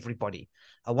for everybody.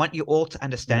 I want you all to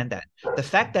understand that. The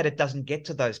fact that it doesn't get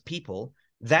to those people,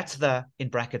 that's the, in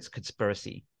brackets,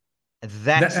 conspiracy.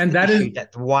 That's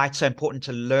why it's so important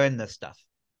to learn this stuff.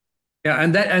 Yeah,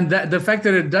 and that the fact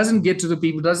that it doesn't get to the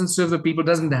people, doesn't serve the people,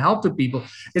 doesn't help the people,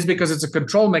 is because it's a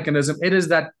control mechanism. It is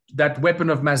that weapon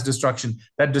of mass destruction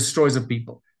that destroys the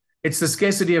people. It's the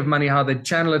scarcity of money, how they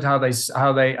channel it, how they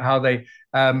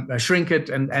shrink it,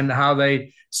 and how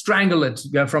they strangle it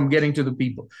from getting to the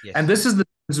people. Yes. And this is the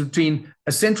difference between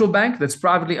a central bank that's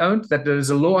privately owned, that there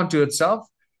is a law unto itself,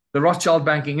 the Rothschild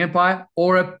banking empire,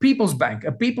 or a people's bank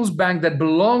that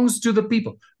belongs to the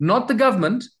people, not the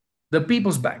government, the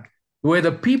people's bank, where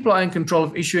the people are in control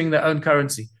of issuing their own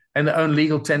currency and their own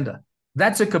legal tender.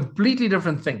 That's a completely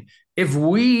different thing. If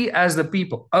we, as the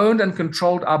people, owned and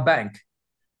controlled our bank,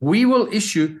 we will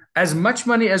issue as much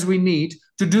money as we need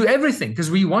to do everything, because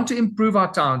we want to improve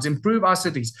our towns, improve our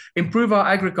cities, improve our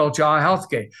agriculture, our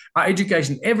healthcare, our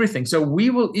education, everything. So we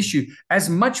will issue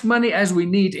as much money as we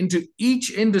need into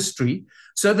each industry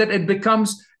so that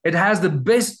it has the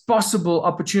best possible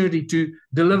opportunity to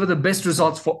deliver the best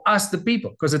results for us, the people,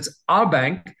 because it's our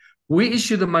bank. We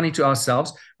issue the money to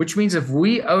ourselves, which means if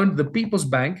we owned the people's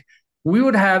bank, we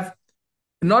would have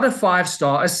not a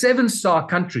 5-star, a 7-star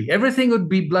country. Everything would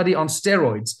be bloody on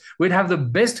steroids. We'd have the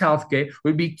best healthcare.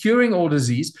 We'd be curing all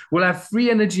disease. We'll have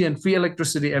free energy and free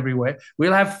electricity everywhere.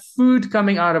 We'll have food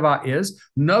coming out of our ears.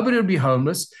 Nobody would be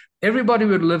homeless. Everybody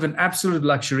would live in absolute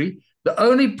luxury. The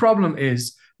only problem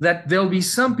is that there'll be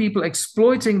some people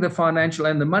exploiting the financial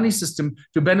and the money system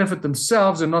to benefit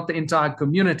themselves and not the entire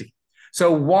community.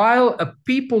 So while a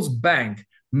people's bank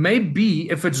may be,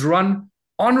 if it's run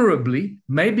honorably,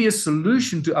 may be a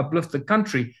solution to uplift the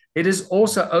country, it is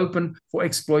also open for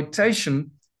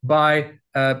exploitation by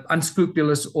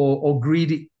unscrupulous or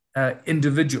greedy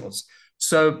individuals.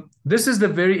 So this is the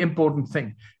very important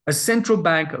thing. A central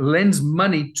bank lends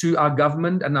money to our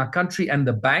government and our country and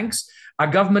the banks. Our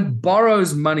government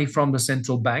borrows money from the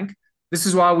central bank. This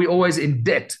is why we're always in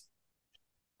debt,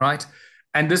 right?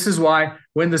 And this is why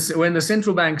when the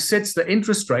central bank sets the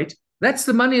interest rate, that's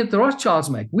the money that the Rothschilds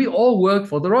make. We all work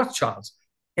for the Rothschilds.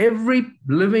 Every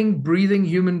living, breathing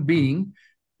human being,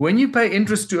 when you pay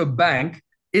interest to a bank,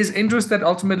 is interest that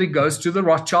ultimately goes to the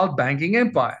Rothschild banking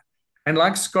empire. And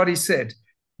like Scotty said,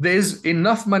 there's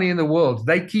enough money in the world.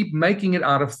 They keep making it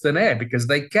out of thin air because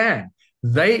they can.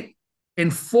 They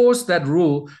enforce that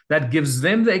rule that gives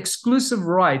them the exclusive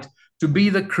right to be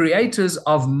the creators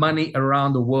of money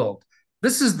around the world.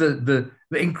 This is the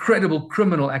incredible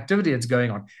criminal activity that's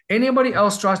going on. Anybody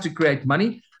else tries to create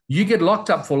money, you get locked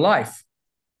up for life.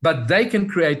 But they can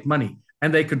create money,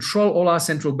 and they control all our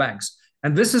central banks.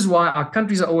 And this is why our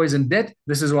countries are always in debt.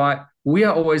 This is why we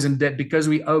are always in debt, because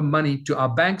we owe money to our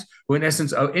banks, who in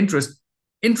essence owe interest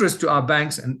to our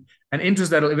banks, and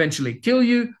interest that will eventually kill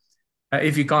you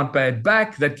if you can't pay it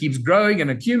back. That keeps growing and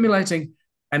accumulating,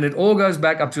 and it all goes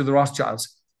back up to the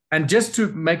Rothschilds. And just to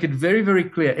make it very, very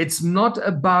clear, it's not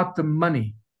about the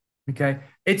money, okay?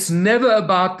 It's never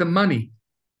about the money.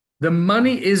 The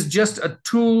money is just a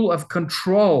tool of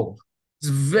control. It's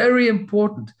very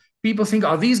important. People think,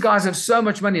 oh, these guys have so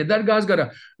much money. That guy's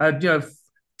got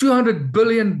 $200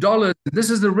 billion. This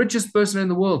is the richest person in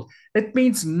the world. It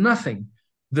means nothing.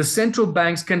 The central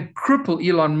banks can cripple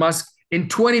Elon Musk in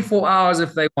 24 hours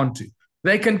if they want to.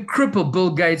 They can cripple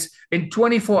Bill Gates in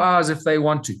 24 hours if they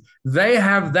want to. They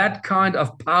have that kind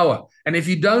of power. And if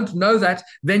you don't know that,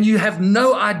 then you have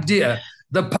no idea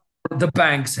the power the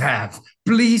banks have.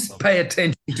 Please pay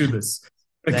attention to this.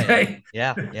 Okay.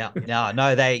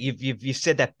 You've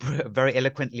said that very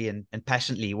eloquently and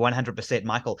passionately, 100%,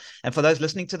 Michael. And for those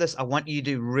listening to this, I want you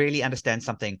to really understand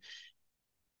something.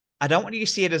 I don't want you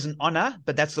to see it as an honor,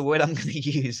 but that's the word I'm going to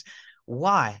use.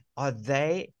 Why are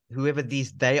they, whoever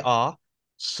they are,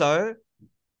 so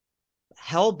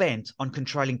hell-bent on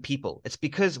controlling people? It's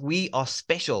because we are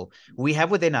special. We have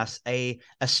within us a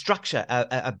structure,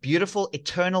 a beautiful,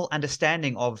 eternal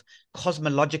understanding of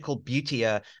cosmological beauty,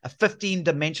 a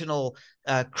 15-dimensional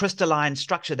crystalline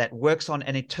structure that works on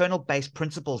an eternal-based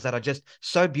principles that are just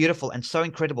so beautiful and so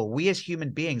incredible. We as human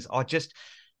beings are just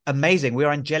amazing. We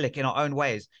are angelic in our own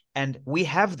ways. And we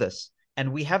have this,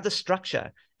 and we have the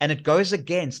structure, and it goes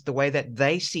against the way that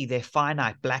they see their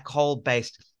finite black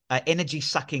hole-based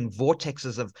energy-sucking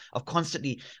vortexes of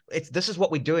constantly. This is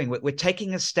what we're doing. We're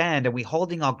taking a stand, and we're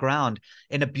holding our ground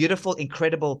in a beautiful,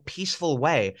 incredible, peaceful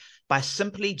way by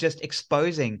simply just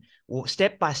exposing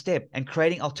step by step and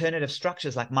creating alternative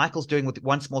structures like Michael's doing with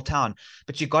One Small Town.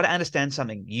 But you've got to understand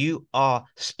something. You are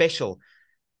special.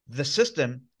 The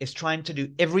system is trying to do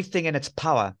everything in its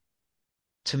power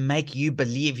to make you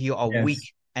believe you are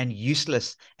weak and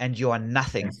useless and you are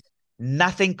nothing. Yes.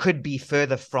 Nothing could be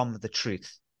further from the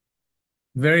truth.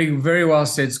 Very, very well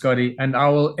said, Scotty. And I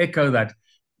will echo that.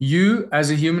 You,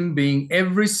 as a human being,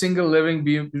 every single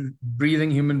living, breathing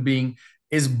human being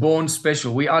is born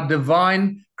special. We are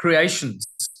divine creations.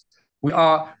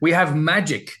 We have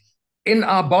magic in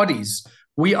our bodies.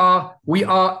 We are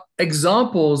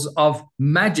examples of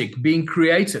magic being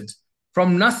created.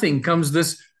 From nothing comes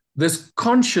this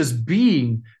conscious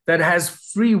being that has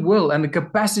free will and the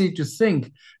capacity to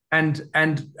think and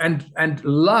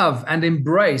love and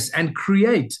embrace and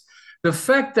create. The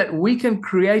fact that we can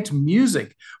create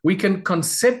music, we can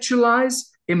conceptualize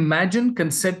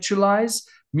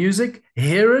music,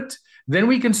 hear it, then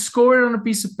we can score it on a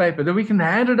piece of paper, then we can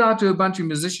hand it out to a bunch of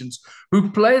musicians who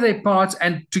play their parts,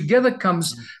 and together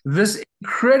comes this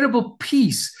incredible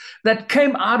piece that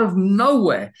came out of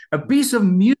nowhere, a piece of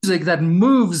music that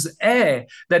moves air,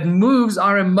 that moves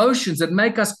our emotions, that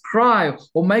make us cry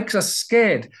or makes us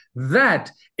scared.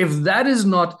 That, if that is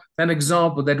not an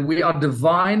example that we are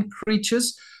divine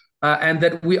creatures, and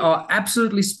that we are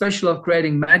absolutely special of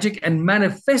creating magic and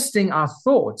manifesting our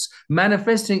thoughts,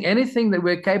 manifesting anything that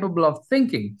we're capable of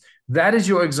thinking, that is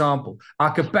your example.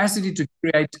 Our capacity to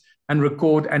create and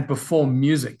record and perform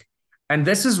music. And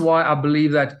this is why I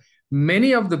believe that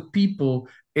many of the people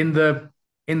in the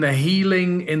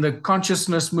healing, in the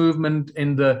consciousness movement,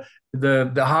 in the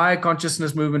higher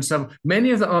consciousness movement,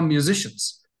 many of them are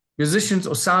musicians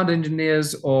or sound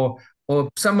engineers, or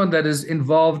someone that is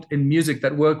involved in music,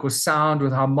 that work with sound,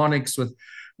 with harmonics, with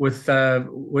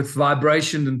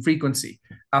vibration and frequency.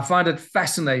 I find it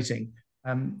fascinating.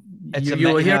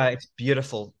 It's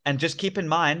beautiful. And just keep in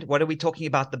mind, what are we talking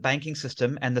about? The banking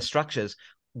system and the structures.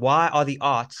 Why are the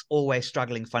arts always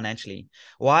struggling financially?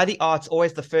 Why are the arts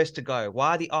always the first to go?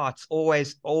 Why are the arts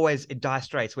always in dire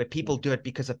straits, where people do it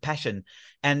because of passion?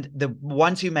 And the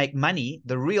ones who make money,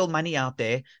 the real money out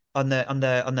there on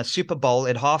the Super Bowl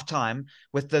at halftime,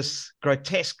 with this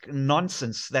grotesque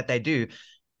nonsense that they do,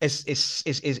 is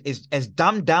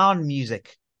dumbed down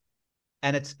music.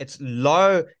 And it's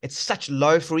low, it's such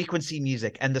low frequency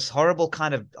music, and this horrible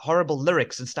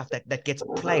lyrics and stuff that gets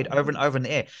played over and over in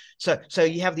the air. So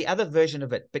you have the other version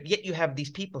of it, but yet you have these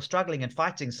people struggling and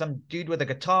fighting, some dude with a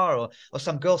guitar or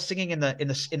some girl singing in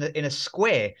a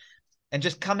square and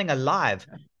just coming alive.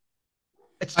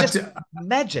 It's just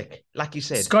magic, like you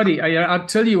said. Scotty, I'll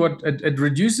tell you what, it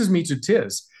reduces me to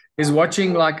tears is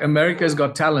watching like America's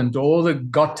Got Talent or all the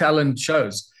Got Talent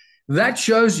shows. That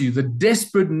shows you the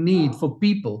desperate need for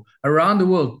people around the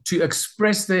world to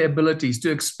express their abilities,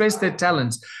 to express their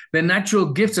talents, their natural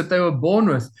gifts that they were born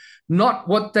with, not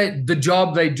the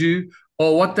job they do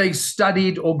or what they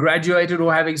studied or graduated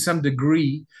or having some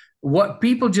degree. What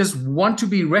people just want to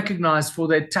be recognized for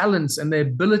their talents and their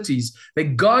abilities, their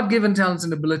God-given talents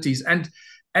and abilities. And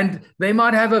they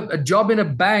might have a job in a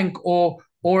bank or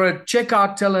a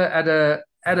checkout teller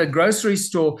at a grocery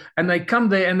store, and they come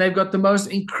there and they've got the most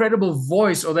incredible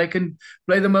voice, or they can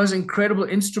play the most incredible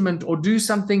instrument or do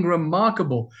something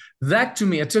remarkable. That, to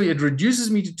me, I tell you, it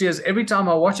reduces me to tears every time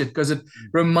I watch it, because it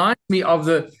reminds me of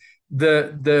the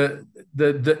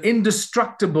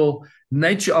indestructible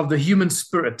nature of the human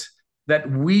spirit that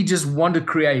we just want to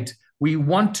create. We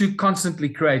want to constantly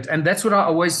create. And that's what I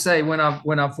always say when I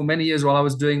for many years, while I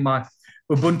was doing my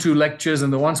Ubuntu lectures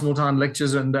and the Once More Time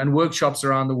lectures and workshops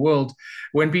around the world,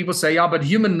 when people say, yeah, but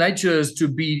human nature is to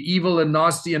be evil and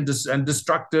nasty and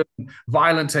destructive and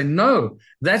violent, say, no,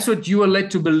 that's what you are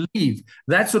led to believe.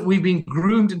 That's what we've been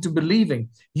groomed into believing.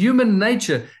 Human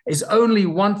nature is only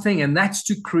one thing, and that's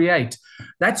to create.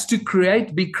 That's to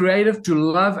create, be creative, to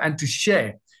love, and to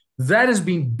share. That has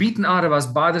been beaten out of us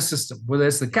by the system, whether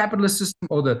it's the capitalist system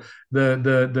or the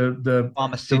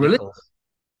pharmaceuticals,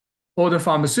 or the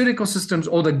pharmaceutical systems,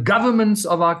 or the governments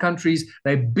of our countries.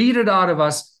 They beat it out of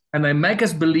us, and they make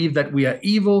us believe that we are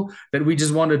evil, that we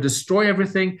just want to destroy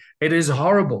everything. It is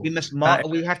horrible. We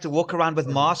have to walk around with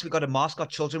masks. We've got to mask our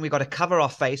children. We've got to cover our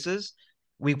faces.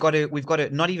 We've got to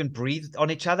not even breathe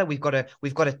on each other. We've got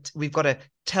to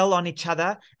tell on each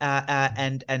other,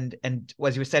 and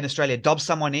as you were saying in Australia, dob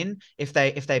someone in if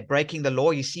they're breaking the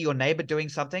law. You see your neighbor doing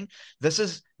something. This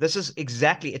is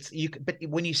exactly, but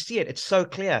when you see it, it's so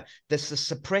clear. This the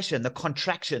suppression, the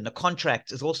contraction, the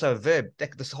contract is also a verb.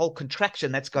 This whole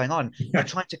contraction that's going on. They're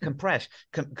trying to contract,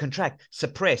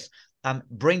 suppress.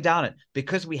 Bring down it,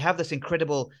 because we have this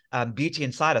incredible beauty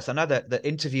inside us. I know that the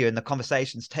interview and the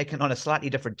conversation's taken on a slightly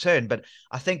different turn, but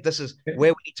I think this is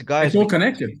where we need to go. It's all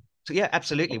connected. So, yeah,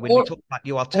 absolutely. When we talk about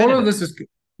your alternative,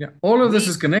 all of this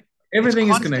is connected. Everything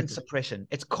is connected. Suppression.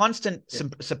 It's constant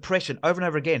suppression over and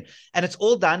over again, and it's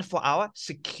all done for our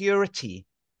security,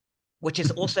 which is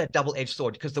also a double-edged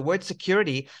sword, because the word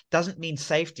security doesn't mean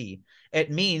safety. It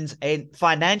means a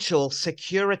financial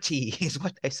security is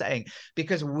what they're saying,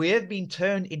 because we've been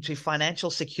turned into financial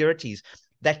securities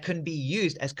that can be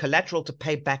used as collateral to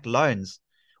pay back loans,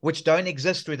 which don't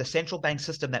exist through the central bank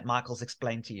system that Michael's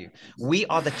explained to you. We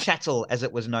are the chattel, as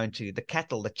it was known to,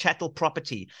 the chattel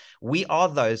property. We are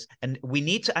those, and we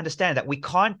need to understand that we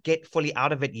can't get fully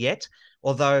out of it yet,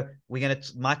 although we're going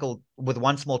to, Michael, with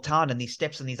One Small Town and these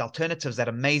steps and these alternatives that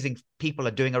amazing people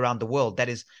are doing around the world, that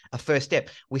is a first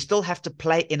step. We still have to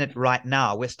play in it right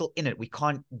now. We're still in it. We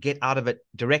can't get out of it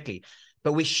directly,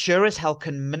 but we sure as hell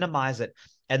can minimize it,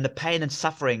 and the pain and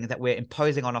suffering that we're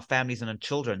imposing on our families and on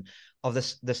children of the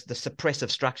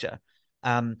suppressive structure.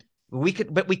 We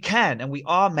can, and we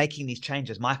are making these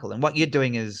changes, Michael. And what you're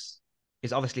doing is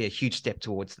obviously a huge step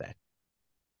towards that.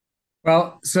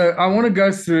 Well, so I want to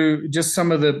go through just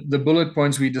some of the bullet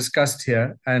points we discussed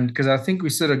here, and because I think we're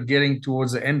sort of getting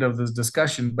towards the end of this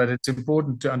discussion, but it's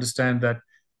important to understand that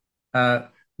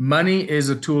money is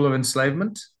a tool of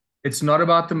enslavement. It's not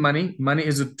about the money. Money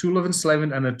is a tool of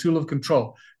enslavement and a tool of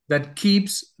control that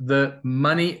keeps the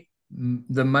money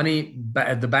the money,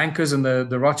 the bankers and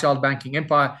the Rothschild banking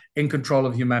empire in control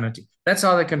of humanity. That's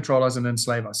how they control us and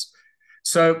enslave us.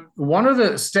 So one of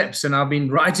the steps, and I've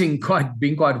been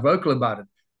being quite vocal about it,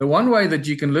 the one way that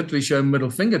you can literally show middle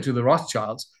finger to the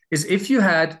Rothschilds is if you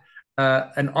had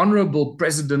an honorable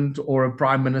president or a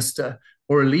prime minister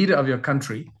or a leader of your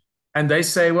country, and they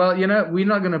say, well, we're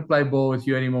not going to play ball with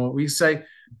you anymore. We say,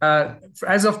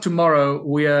 as of tomorrow,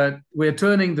 we're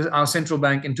turning our central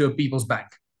bank into a people's bank.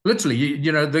 Literally,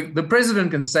 the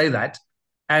president can say that,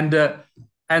 and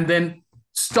then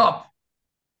stop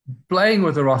playing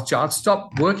with the Rothschilds,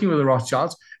 stop working with the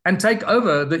Rothschilds, and take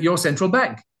over your central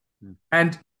bank.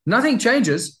 And nothing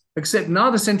changes, except now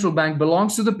the central bank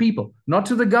belongs to the people, not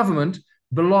to the government,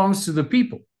 belongs to the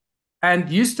people. And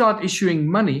you start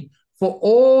issuing money for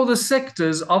all the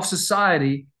sectors of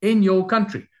society in your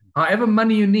country, however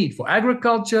money you need for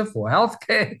agriculture, for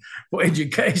healthcare, for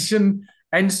education,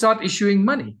 and start issuing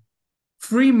money.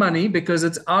 Free money, because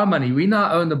it's our money. We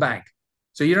now own the bank.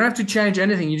 So you don't have to change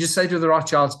anything. You just say to the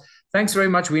Rothschilds, thanks very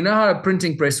much. We know how a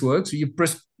printing press works. You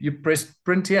press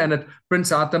print here and it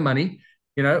prints out the money.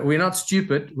 We're not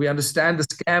stupid. We understand the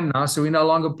scam now. So we're no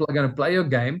longer going to play your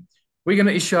game. We're going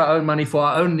to issue our own money for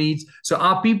our own needs so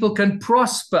our people can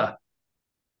prosper.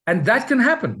 And that can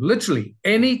happen, literally.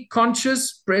 Any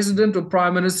conscious president or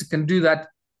prime minister can do that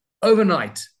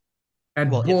overnight.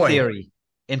 And in theory.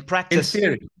 In practice,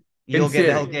 he'll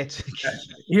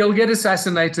get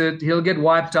assassinated. He'll get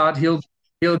wiped out. He'll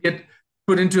get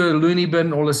put into a loony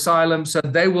bin or asylum. So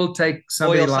they will take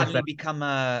somebody like that. Become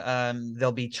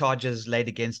there'll be charges laid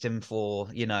against him for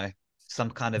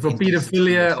some kind of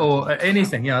pedophilia or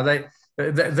anything.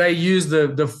 They use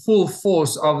the full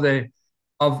force of their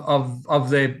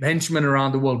henchmen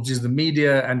around the world, which is the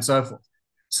media and so forth.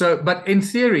 So, but in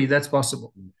theory, that's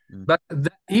possible. But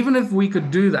even if we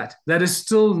could do that, that is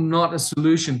still not a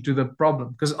solution to the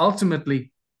problem, because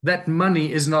ultimately that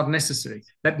money is not necessary.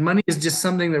 That money is just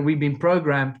something that we've been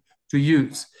programmed to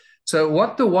use. So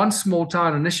what the One Small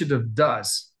Town initiative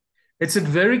does, it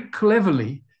very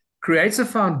cleverly creates a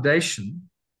foundation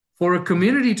for a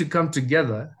community to come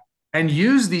together and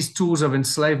use these tools of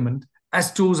enslavement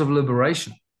as tools of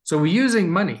liberation. So we're using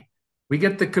money. We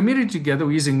get the community together.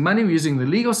 We're using money. We're using the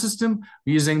legal system.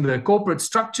 We're using the corporate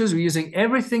structures. We're using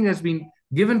everything that's been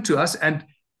given to us and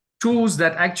tools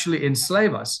that actually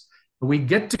enslave us. We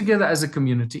get together as a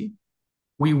community.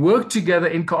 We work together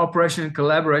in cooperation and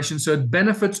collaboration so it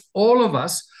benefits all of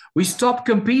us. We stop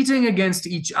competing against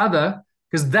each other,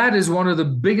 because that is one of the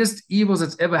biggest evils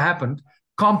that's ever happened.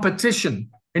 Competition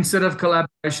instead of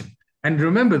collaboration. And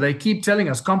remember, they keep telling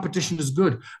us competition is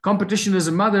good. Competition is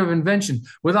a mother of invention.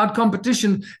 Without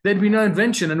competition, there'd be no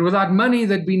invention. And without money,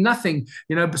 there'd be nothing.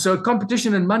 So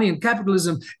competition and money and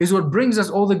capitalism is what brings us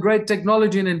all the great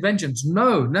technology and inventions.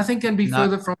 No, nothing can be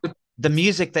further from the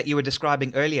music that you were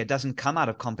describing earlier doesn't come out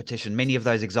of competition. Many of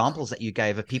those examples that you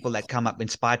gave of people that come up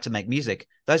inspired to make music,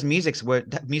 that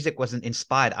music wasn't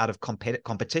inspired out of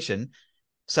competition.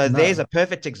 So there's a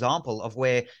perfect example of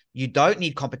where you don't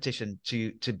need competition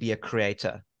to be a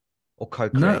creator or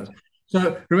co-creator. No.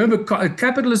 So remember,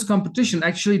 capitalist competition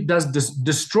actually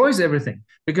destroys everything,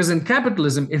 because in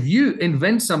capitalism, if you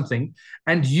invent something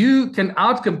and you can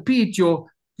outcompete your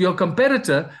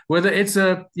competitor, whether it's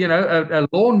a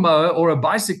lawnmower or a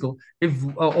bicycle,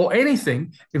 or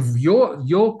anything, if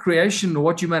your creation or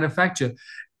what you manufacture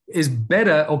is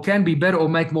better or can be better or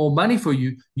make more money for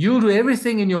you, you'll do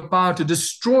everything in your power to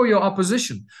destroy your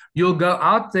opposition. You'll go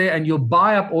out there and you'll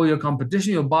buy up all your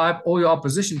competition, you'll buy up all your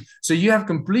opposition. So you have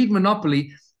complete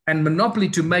monopoly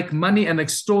to make money and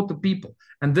extort the people.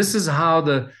 And this is how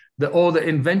all the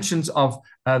inventions of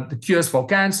the cures for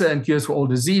cancer and cures for all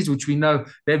disease, which we know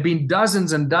there have been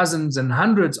dozens and dozens and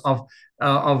hundreds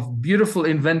of beautiful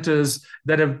inventors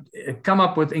that have come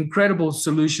up with incredible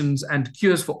solutions and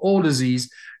cures for all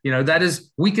disease. That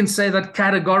is, we can say that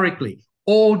categorically,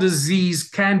 all disease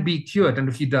can be cured. And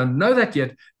if you don't know that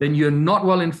yet, then you're not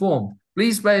well informed.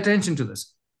 Please pay attention to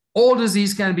this. All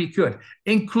disease can be cured,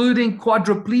 including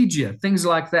quadriplegia, things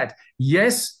like that.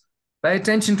 Yes, pay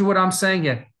attention to what I'm saying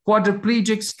here.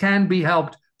 Quadriplegics can be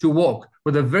helped to walk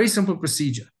with a very simple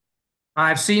procedure.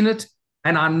 I've seen it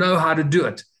and I know how to do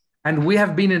it. And we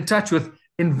have been in touch with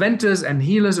inventors and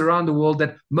healers around the world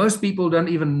that most people don't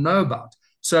even know about.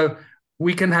 So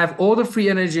we can have all the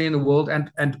free energy in the world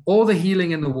and all the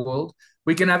healing in the world.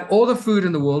 We can have all the food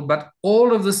in the world, but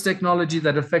all of this technology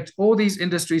that affects all these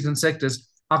industries and sectors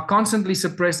are constantly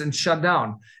suppressed and shut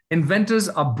down. Inventors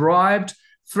are bribed,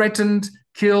 threatened,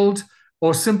 killed,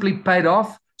 or simply paid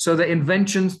off. So the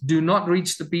inventions do not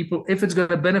reach the people if it's going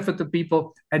to benefit the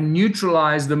people and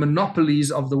neutralize the monopolies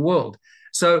of the world.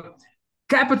 So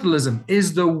capitalism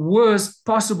is the worst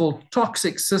possible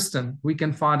toxic system we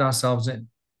can find ourselves in.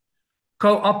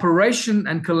 Cooperation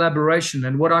and collaboration,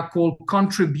 and what I call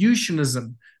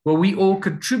contributionism, where we all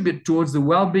contribute towards the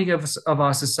well-being of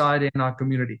our society and our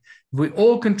community. If we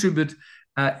all contribute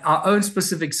our own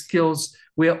specific skills,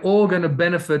 we are all going to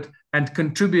benefit and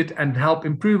contribute and help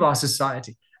improve our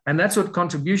society. And that's what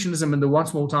contributionism and the one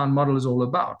small town model is all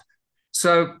about.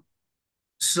 So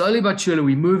slowly but surely,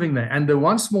 we're moving there. And the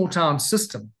one small town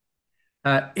system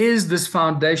is this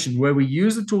foundation where we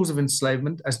use the tools of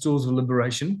enslavement as tools of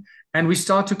liberation, and we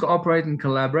start to cooperate and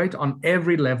collaborate on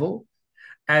every level,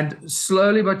 and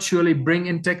slowly but surely bring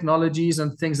in technologies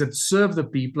and things that serve the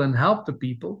people and help the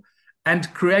people,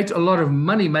 and create a lot of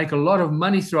money, make a lot of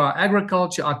money through our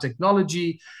agriculture, our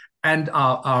technology, and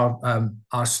our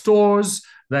stores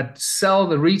that sell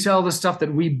the stuff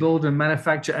that we build and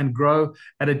manufacture and grow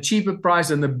at a cheaper price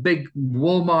than the big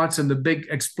Walmarts and the big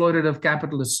exploitative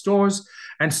capitalist stores.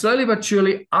 And slowly but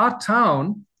surely, our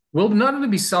town will not only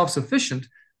be self-sufficient,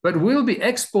 but we'll be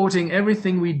exporting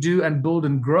everything we do and build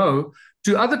and grow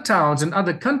to other towns and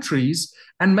other countries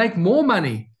and make more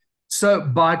money. So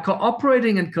by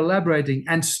cooperating and collaborating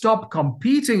and stop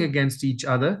competing against each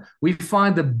other, we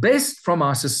find the best from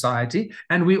our society,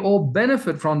 and we all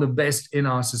benefit from the best in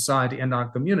our society and our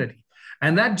community.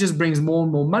 And that just brings more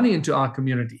and more money into our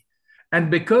community.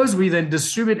 And because we then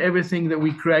distribute everything that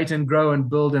we create and grow and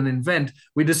build and invent,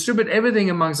 we distribute everything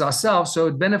amongst ourselves, so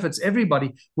it benefits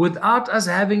everybody without us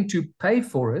having to pay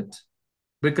for it,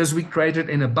 because we create it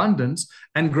in abundance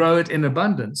and grow it in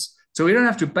abundance. So we don't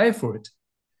have to pay for it.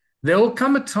 There will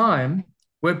come a time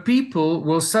where people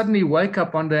will suddenly wake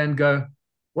up one day and go,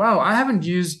 wow, I haven't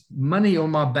used money on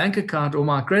my bank account or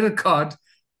my credit card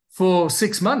for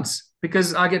 6 months,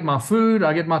 because I get my food,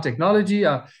 I get my technology,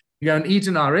 I go and eat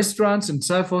in our restaurants and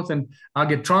so forth, and I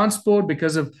get transport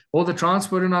because of all the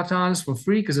transport in our towns for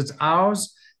free because it's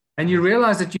ours. And you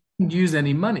realize that you didn't use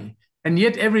any money. And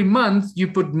yet every month you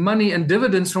put money and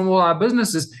dividends from all our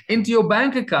businesses into your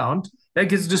bank account that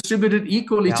gets distributed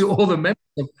equally to all the members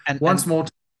of one small town.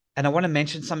 And I want to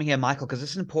mention something here, Michael, because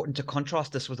it's important to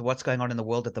contrast this with what's going on in the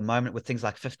world at the moment with things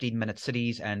like 15-minute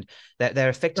cities, and they're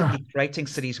effectively creating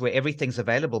cities where everything's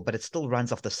available, but it still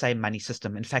runs off the same money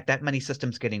system. In fact, that money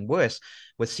system's getting worse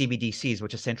with CBDCs,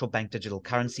 which are central bank digital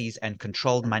currencies, and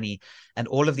controlled money, and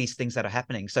all of these things that are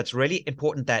happening. So it's really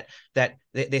important that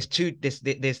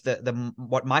there's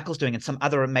what Michael's doing and some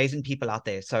other amazing people out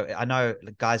there. So I know,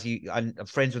 guys, I'm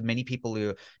friends with many people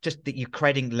who you're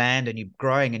creating land and you're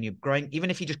growing, even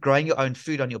if you just growing your own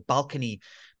food on your balcony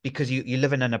because you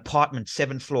live in an apartment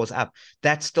 7 floors up,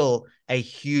 that's still a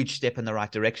huge step in the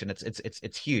right direction.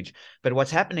 It's huge. But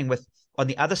what's happening on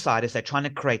the other side is they're trying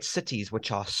to create cities which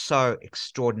are so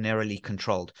extraordinarily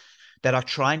controlled, that are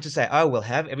trying to say, oh,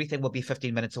 everything will be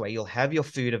 15 minutes away. You'll have your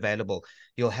food available.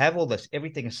 You'll have all this.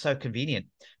 Everything is so convenient,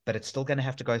 but it's still going to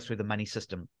have to go through the money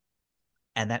system.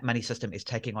 And that money system is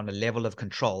taking on a level of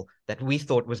control that we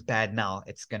thought was bad. Now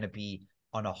it's going to be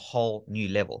on a whole new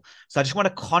level. So I just want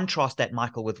to contrast that,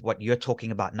 Michael, with what you're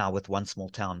talking about now with one small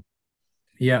town.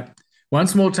 Yeah. One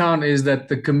small town is that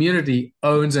the community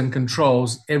owns and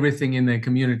controls everything in their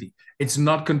community. It's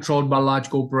not controlled by large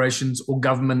corporations or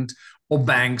government or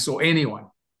banks or anyone.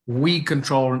 We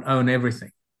control and own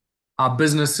everything. Our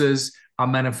businesses, our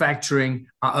manufacturing,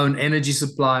 our own energy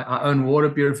supply, our own water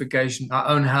purification, our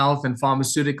own health and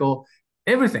pharmaceutical,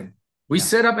 everything. We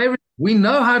set up everything. We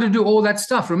know how to do all that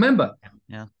stuff. Remember,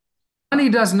 money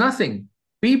does nothing.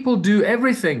 People do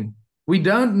everything. We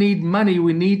don't need money.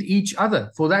 We need each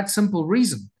other for that simple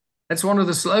reason. That's one of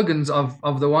the slogans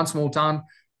of the One Small Town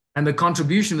and the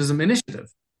Contributionism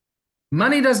Initiative.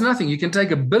 Money does nothing. You can take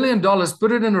 $1 billion,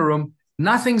 put it in a room.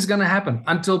 Nothing's going to happen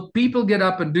until people get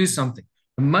up and do something.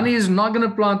 The money is not going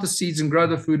to plant the seeds and grow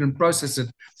the food and process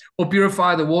it or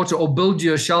purify the water or build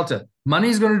you a shelter. Money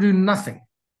is going to do nothing.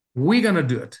 We're going to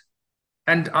do it.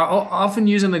 And I often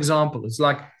use an example. It's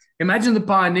like, imagine the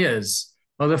pioneers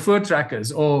or the fur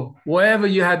trackers or wherever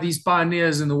you had these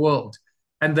pioneers in the world.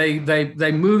 And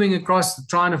they're moving across,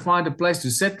 trying to find a place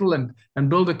to settle and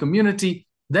build a community.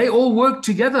 They all worked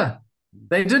together.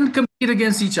 They didn't compete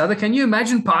against each other. Can you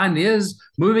imagine pioneers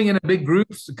moving in a big group,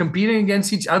 competing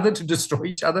against each other to destroy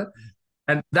each other?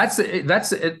 And that's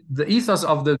the ethos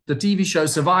of the TV show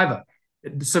Survivor.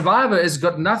 Survivor has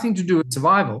got nothing to do with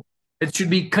survival. It should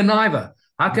be conniver.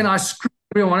 How can I screw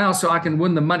everyone else so I can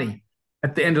win the money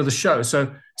at the end of the show?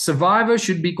 So Survivor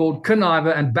should be called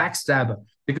conniver and backstabber,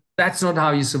 because that's not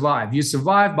how you survive. You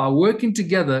survive by working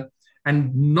together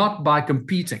and not by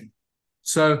competing.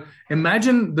 So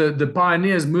imagine the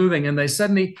pioneers moving, and they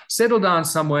suddenly settle down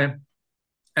somewhere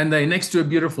and they're next to a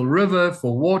beautiful river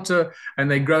for water, and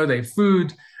they grow their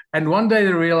food. And one day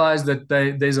they realize that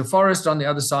there's a forest on the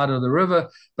other side of the river,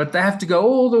 but they have to go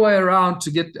all the way around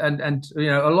to get, and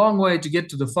a long way to get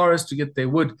to the forest to get their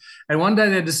wood. And one day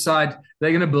they decide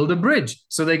they're going to build a bridge.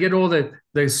 So they get all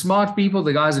the smart people,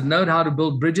 the guys that know how to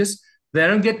build bridges. They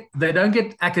don't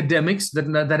get academics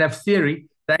that have theory.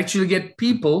 They actually get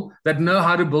people that know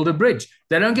how to build a bridge.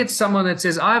 They don't get someone that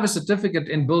says, I have a certificate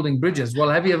in building bridges. Well,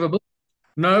 have you ever built?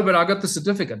 No, but I got the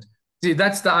certificate. See,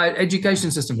 that's the education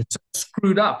system. It's so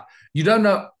screwed up. You don't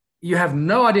know, you have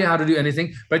no idea how to do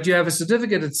anything, but you have a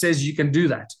certificate that says you can do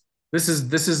that. This is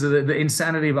the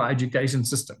insanity of our education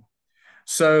system.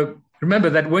 So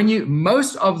remember that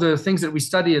most of the things that we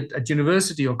study at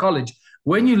university or college,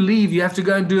 when you leave, you have to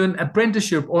go and do an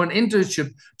apprenticeship or an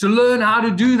internship to learn how to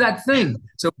do that thing.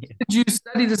 So why did you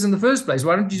study this in the first place?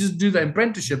 Why don't you just do the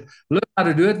apprenticeship, learn how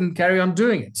to do it, and carry on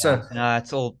doing it? Yeah, so no,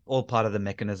 it's all part of the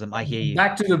mechanism. I hear you.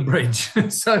 Back to the bridge.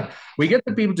 So we get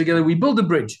the people together, we build a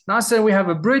bridge. Now say we have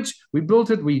a bridge, we built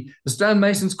it, the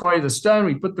stonemasons quarry the stone,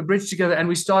 we put the bridge together, and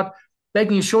we start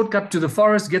taking a shortcut to the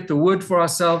forest, get the wood for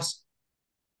ourselves,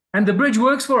 and the bridge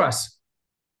works for us.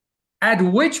 At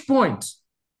which point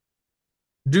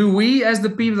do we, as the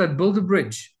people that build the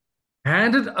bridge,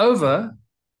 hand it over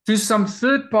to some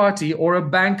third party or a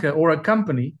banker or a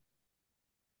company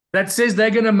that says they're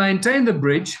going to maintain the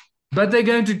bridge, but they're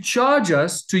going to charge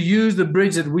us to use the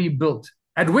bridge that we built?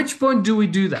 At which point do we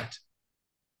do that?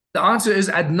 The answer is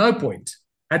at no point.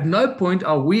 At no point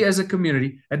are we as a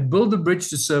community that build the bridge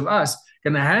to serve us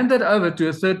going to hand that over to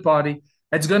a third party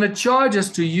that's going to charge us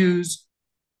to use,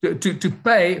 to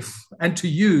pay and to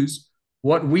use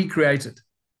what we created.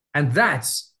 And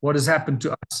that's what has happened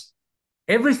to us.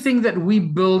 Everything that we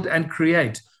build and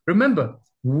create. Remember,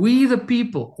 we, the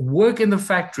people, work in the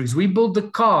factories. We build the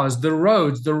cars, the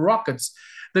roads, the rockets,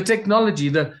 the technology,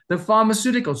 the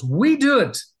pharmaceuticals. We do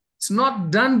it. It's not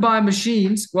done by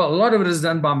machines. Well, a lot of it is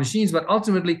done by machines, but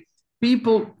ultimately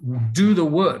people do the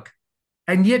work.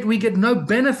 And yet we get no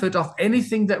benefit of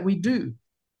anything that we do.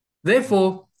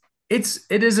 Therefore, it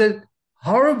is a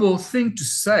horrible thing to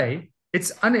say.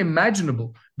 It's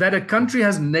unimaginable that a country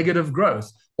has negative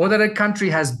growth or that a country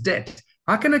has debt.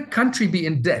 How can a country be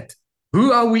in debt?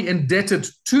 Who are we indebted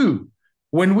to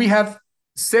when we have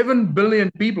 7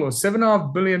 billion people or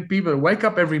 7.5 billion people wake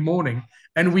up every morning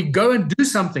and we go and do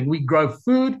something? We grow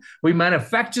food, we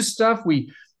manufacture stuff,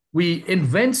 we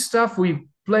invent stuff, we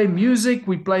play music,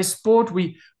 we play sport,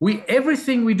 we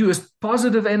everything we do is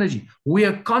positive energy. We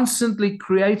are constantly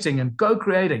creating and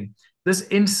co-creating this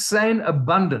insane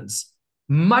abundance.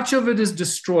 Much of it is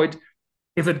destroyed.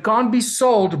 If it can't be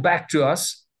sold back to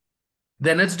us,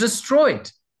 then it's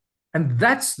destroyed. And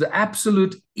that's the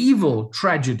absolute evil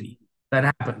tragedy that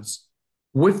happens.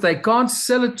 If they can't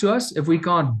sell it to us, if we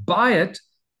can't buy it,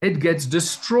 it gets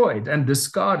destroyed and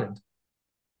discarded.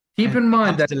 Keep in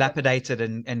mind that dilapidated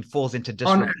and falls into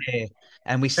disrepair.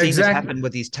 And we see this happen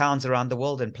with these towns around the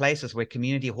world and places where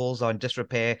community halls are in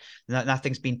disrepair.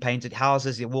 Nothing's been painted.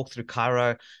 Houses, you walk through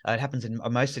Cairo. It happens in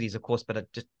most cities, of course,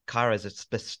 but just Cairo is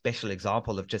a special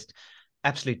example of just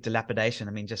absolute dilapidation.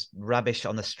 I mean, just rubbish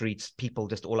on the streets, people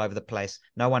just all over the place.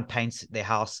 No one paints their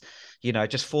house. It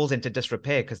just falls into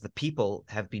disrepair because the people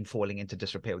have been falling into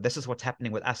disrepair. This is what's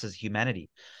happening with us as humanity.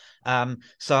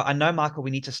 So I know, Michael,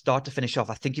 we need to start to finish off.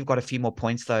 I think you've got a few more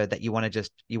points though that you want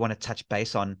to touch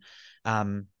base on.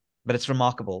 But it's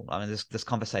remarkable. I mean, this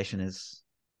conversation is.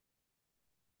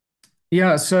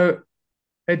 Yeah. So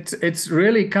it's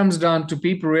really comes down to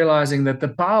people realizing that the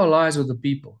power lies with the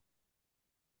people.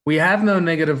 We have no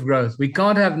negative growth. We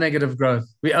can't have negative growth.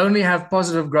 We only have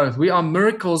positive growth. We are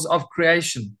miracles of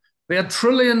creation. We are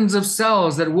trillions of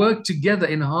cells that work together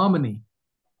in harmony.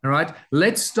 All right,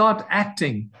 let's start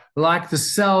acting like the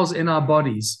cells in our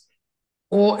bodies.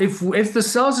 Or if the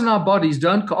cells in our bodies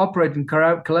don't cooperate and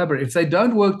collaborate, if they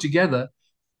don't work together,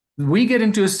 we get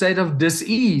into a state of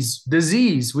disease.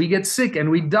 We get sick and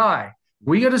we die.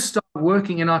 We got to start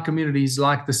working in our communities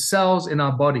like the cells in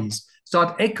our bodies.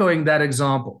 Start echoing that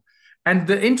example. And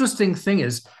the interesting thing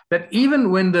is that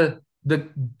even when the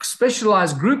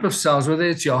specialized group of cells, whether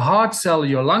it's your heart cell, or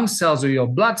your lung cells, or your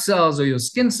blood cells, or your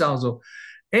skin cells, or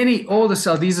all the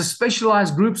cells, these are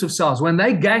specialized groups of cells. When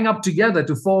they gang up together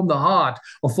to form the heart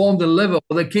or form the liver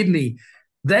or the kidney,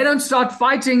 they don't start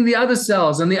fighting the other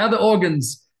cells and the other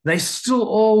organs. They still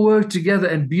all work together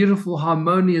in beautiful,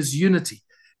 harmonious unity.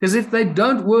 Because if they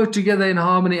don't work together in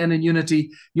harmony and in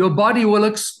unity, your body will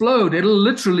explode. It'll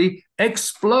literally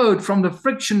explode from the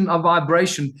friction of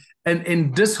vibration and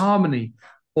in disharmony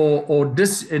or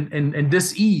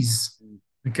dis-ease.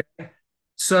 Okay?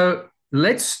 So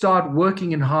let's start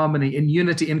working in harmony, in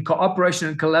unity, in cooperation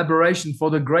and collaboration for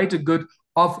the greater good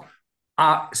of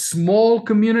our small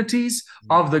communities,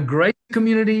 of the great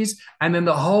communities, and in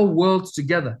the whole world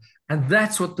together. And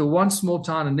that's what the One Small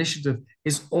Town initiative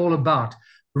is all about.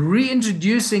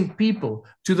 Reintroducing people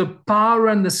to the power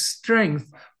and the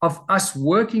strength of us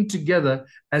working together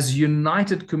as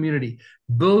united community,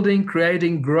 building,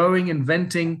 creating, growing,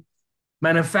 inventing,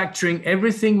 manufacturing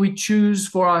everything we choose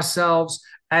for ourselves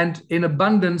and in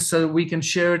abundance so that we can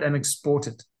share it and export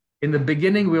it. In the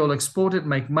beginning, we will export it,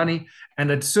 make money, and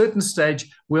at a certain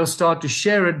stage, we'll start to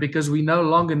share it because we no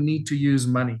longer need to use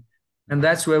money. And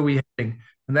that's where we're heading.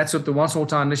 And that's what the One Small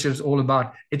Town initiative is all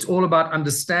about. It's all about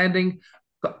understanding,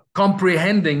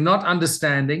 comprehending, not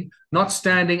understanding, not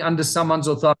standing under someone's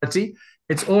authority.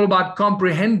 It's all about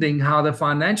comprehending how the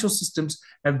financial systems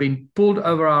have been pulled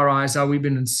over our eyes, how we've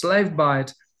been enslaved by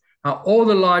it, how all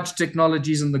the large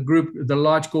technologies and the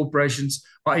large corporations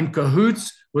are in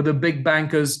cahoots with the big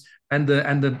bankers and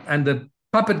the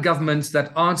puppet governments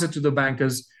that answer to the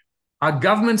bankers. Our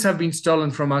governments have been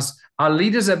stolen from us. Our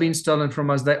leaders have been stolen from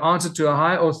us. They answer to a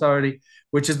high authority,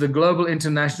 which is the global,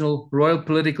 international, royal,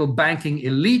 political, banking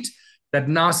elite that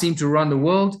now seem to run the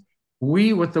world.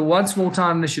 We, with the One Small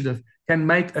Town initiative, can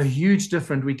make a huge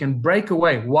difference. We can break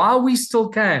away while we still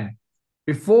can,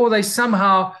 before they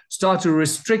somehow start to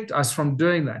restrict us from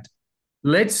doing that.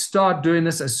 Let's start doing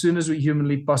this as soon as we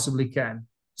humanly possibly can.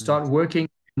 Start working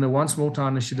in the One Small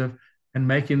Town initiative and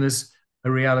making this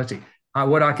a reality.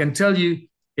 What I can tell you,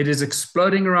 it is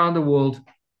exploding around the world.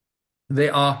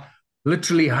 There are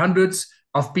literally hundreds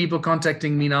of people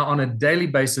contacting me now on a daily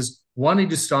basis, wanting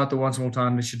to start the One Small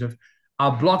Town initiative.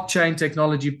 Our blockchain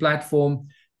technology platform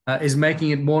is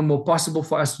making it more and more possible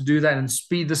for us to do that and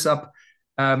speed this up.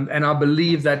 And I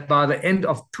believe that by the end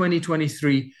of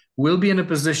 2023, we'll be in a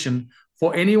position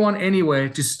for anyone, anywhere,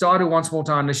 to start a One Small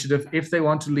Town initiative if they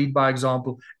want to lead by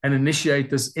example and initiate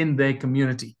this in their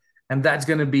community. And that's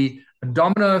going to be a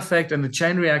domino effect and a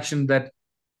chain reaction that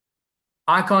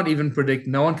I can't even predict.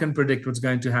 No one can predict what's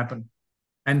going to happen.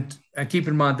 And keep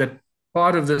in mind that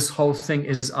part of this whole thing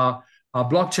is our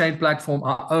blockchain platform,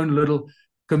 our own little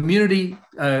community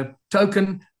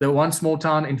token, the One Small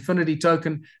Town Infinity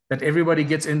token that everybody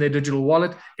gets in their digital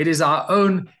wallet. It is our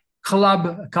own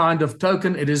club kind of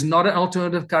token. It is not an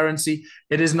alternative currency.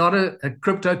 It is not a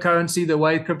cryptocurrency the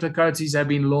way cryptocurrencies have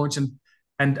been launched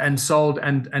and sold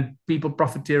and people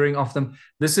profiteering off them.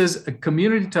 This is a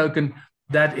community token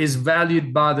that is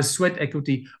valued by the sweat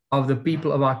equity of the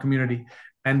people of our community.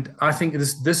 And I think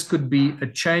this could be a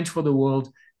change for the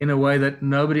world in a way that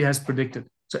nobody has predicted.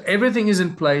 So everything is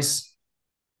in place,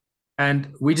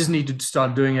 and we just need to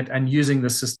start doing it and using the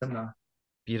system now.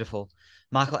 Beautiful.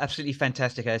 Michael, absolutely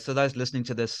fantastic. So those listening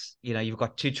to this, you've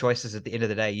got two choices at the end of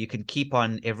the day. You can keep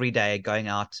on every day going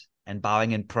out and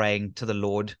bowing and praying to the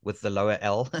Lord with the lower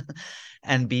L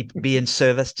and be in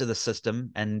service to the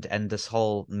system and this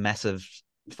whole massive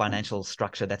financial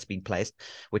structure that's been placed,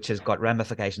 which has got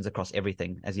ramifications across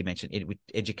everything, as you mentioned,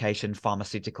 education,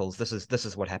 pharmaceuticals. This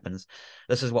is what happens.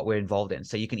 This is what we're involved in.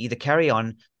 So you can either carry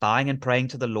on bowing and praying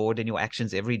to the Lord in your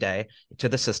actions every day to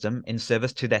the system, in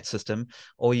service to that system,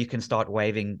 or you can start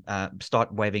waving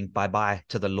bye-bye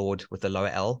to the Lord with the lower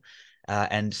L.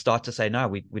 And start to say, no,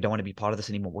 we don't want to be part of this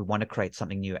anymore. We want to create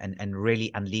something new and really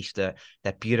unleash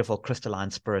that beautiful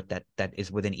crystalline spirit that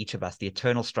is within each of us, the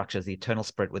eternal structures, the eternal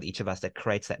spirit with each of us that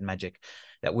creates that magic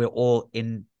that we're all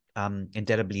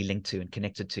indelibly linked to and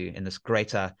connected to in this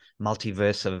greater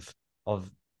multiverse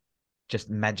of just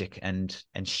magic and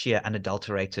sheer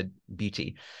unadulterated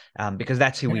beauty, because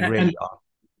that's who we really are.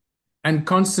 And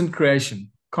constant creation.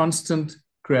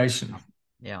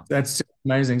 Yeah, that's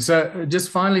amazing. So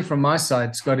just finally from my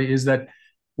side, Scotty, is that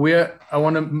I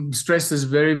want to stress this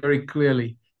very, very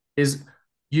clearly, is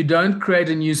you don't create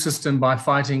a new system by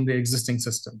fighting the existing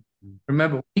system.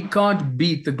 Remember, we can't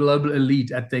beat the global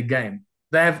elite at their game.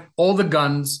 They have all the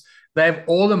guns, they have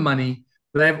all the money,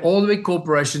 they have all the big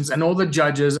corporations and all the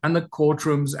judges and the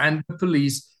courtrooms and the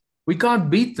police. We can't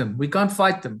beat them. We can't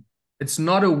fight them. It's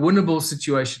not a winnable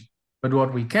situation. But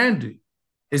what we can do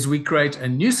is we create a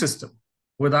new system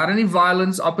without any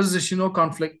violence, opposition, or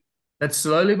conflict that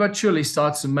slowly but surely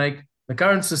starts to make the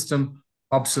current system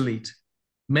obsolete.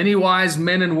 Many wise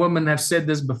men and women have said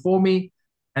this before me,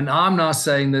 and I'm now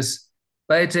saying this.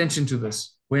 Pay attention to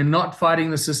this. We're not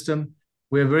fighting the system.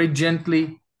 We're very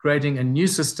gently creating a new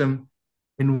system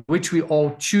in which we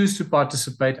all choose to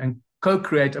participate and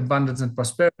co-create abundance and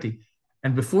prosperity.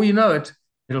 And before you know it,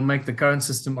 it'll make the current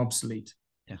system obsolete.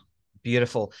 Yeah,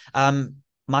 beautiful.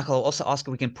 Michael, I'll also ask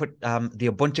if we can put the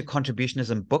Ubuntu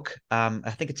Contributionism book.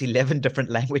 I think it's 11 different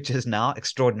languages now.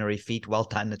 Extraordinary feat. Well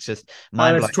done. It's just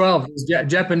mind That's blowing. 12.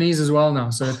 It's Japanese as well now.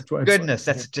 So it's Goodness,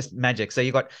 that's just magic. So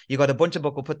you got a bunch of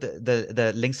book. We'll put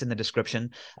the links in the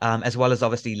description, as well as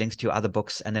obviously links to your other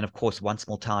books, and then of course One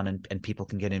Small Town, and people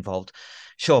can get involved.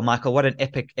 Sure, Michael, what an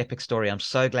epic story. I'm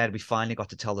so glad we finally got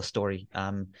to tell the story.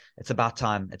 It's about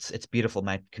time. It's beautiful,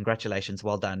 mate. Congratulations,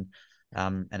 well done.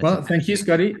 Well, thank you,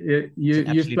 Scotty.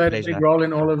 You've played a big pleasure. role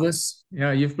in all of this.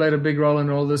 Yeah, you've played a big role in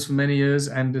all this for many years,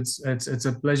 and it's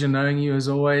a pleasure knowing you as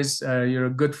always. You're a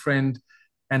good friend,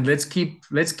 and let's keep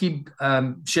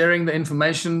sharing the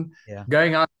information, Yeah.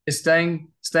 going out,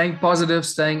 staying positive,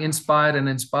 staying inspired, and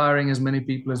inspiring as many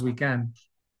people as we can.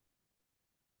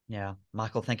 Yeah,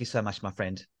 Michael, thank you so much, my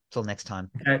friend. Till next time.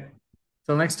 Okay,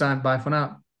 till next time. Bye for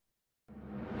now.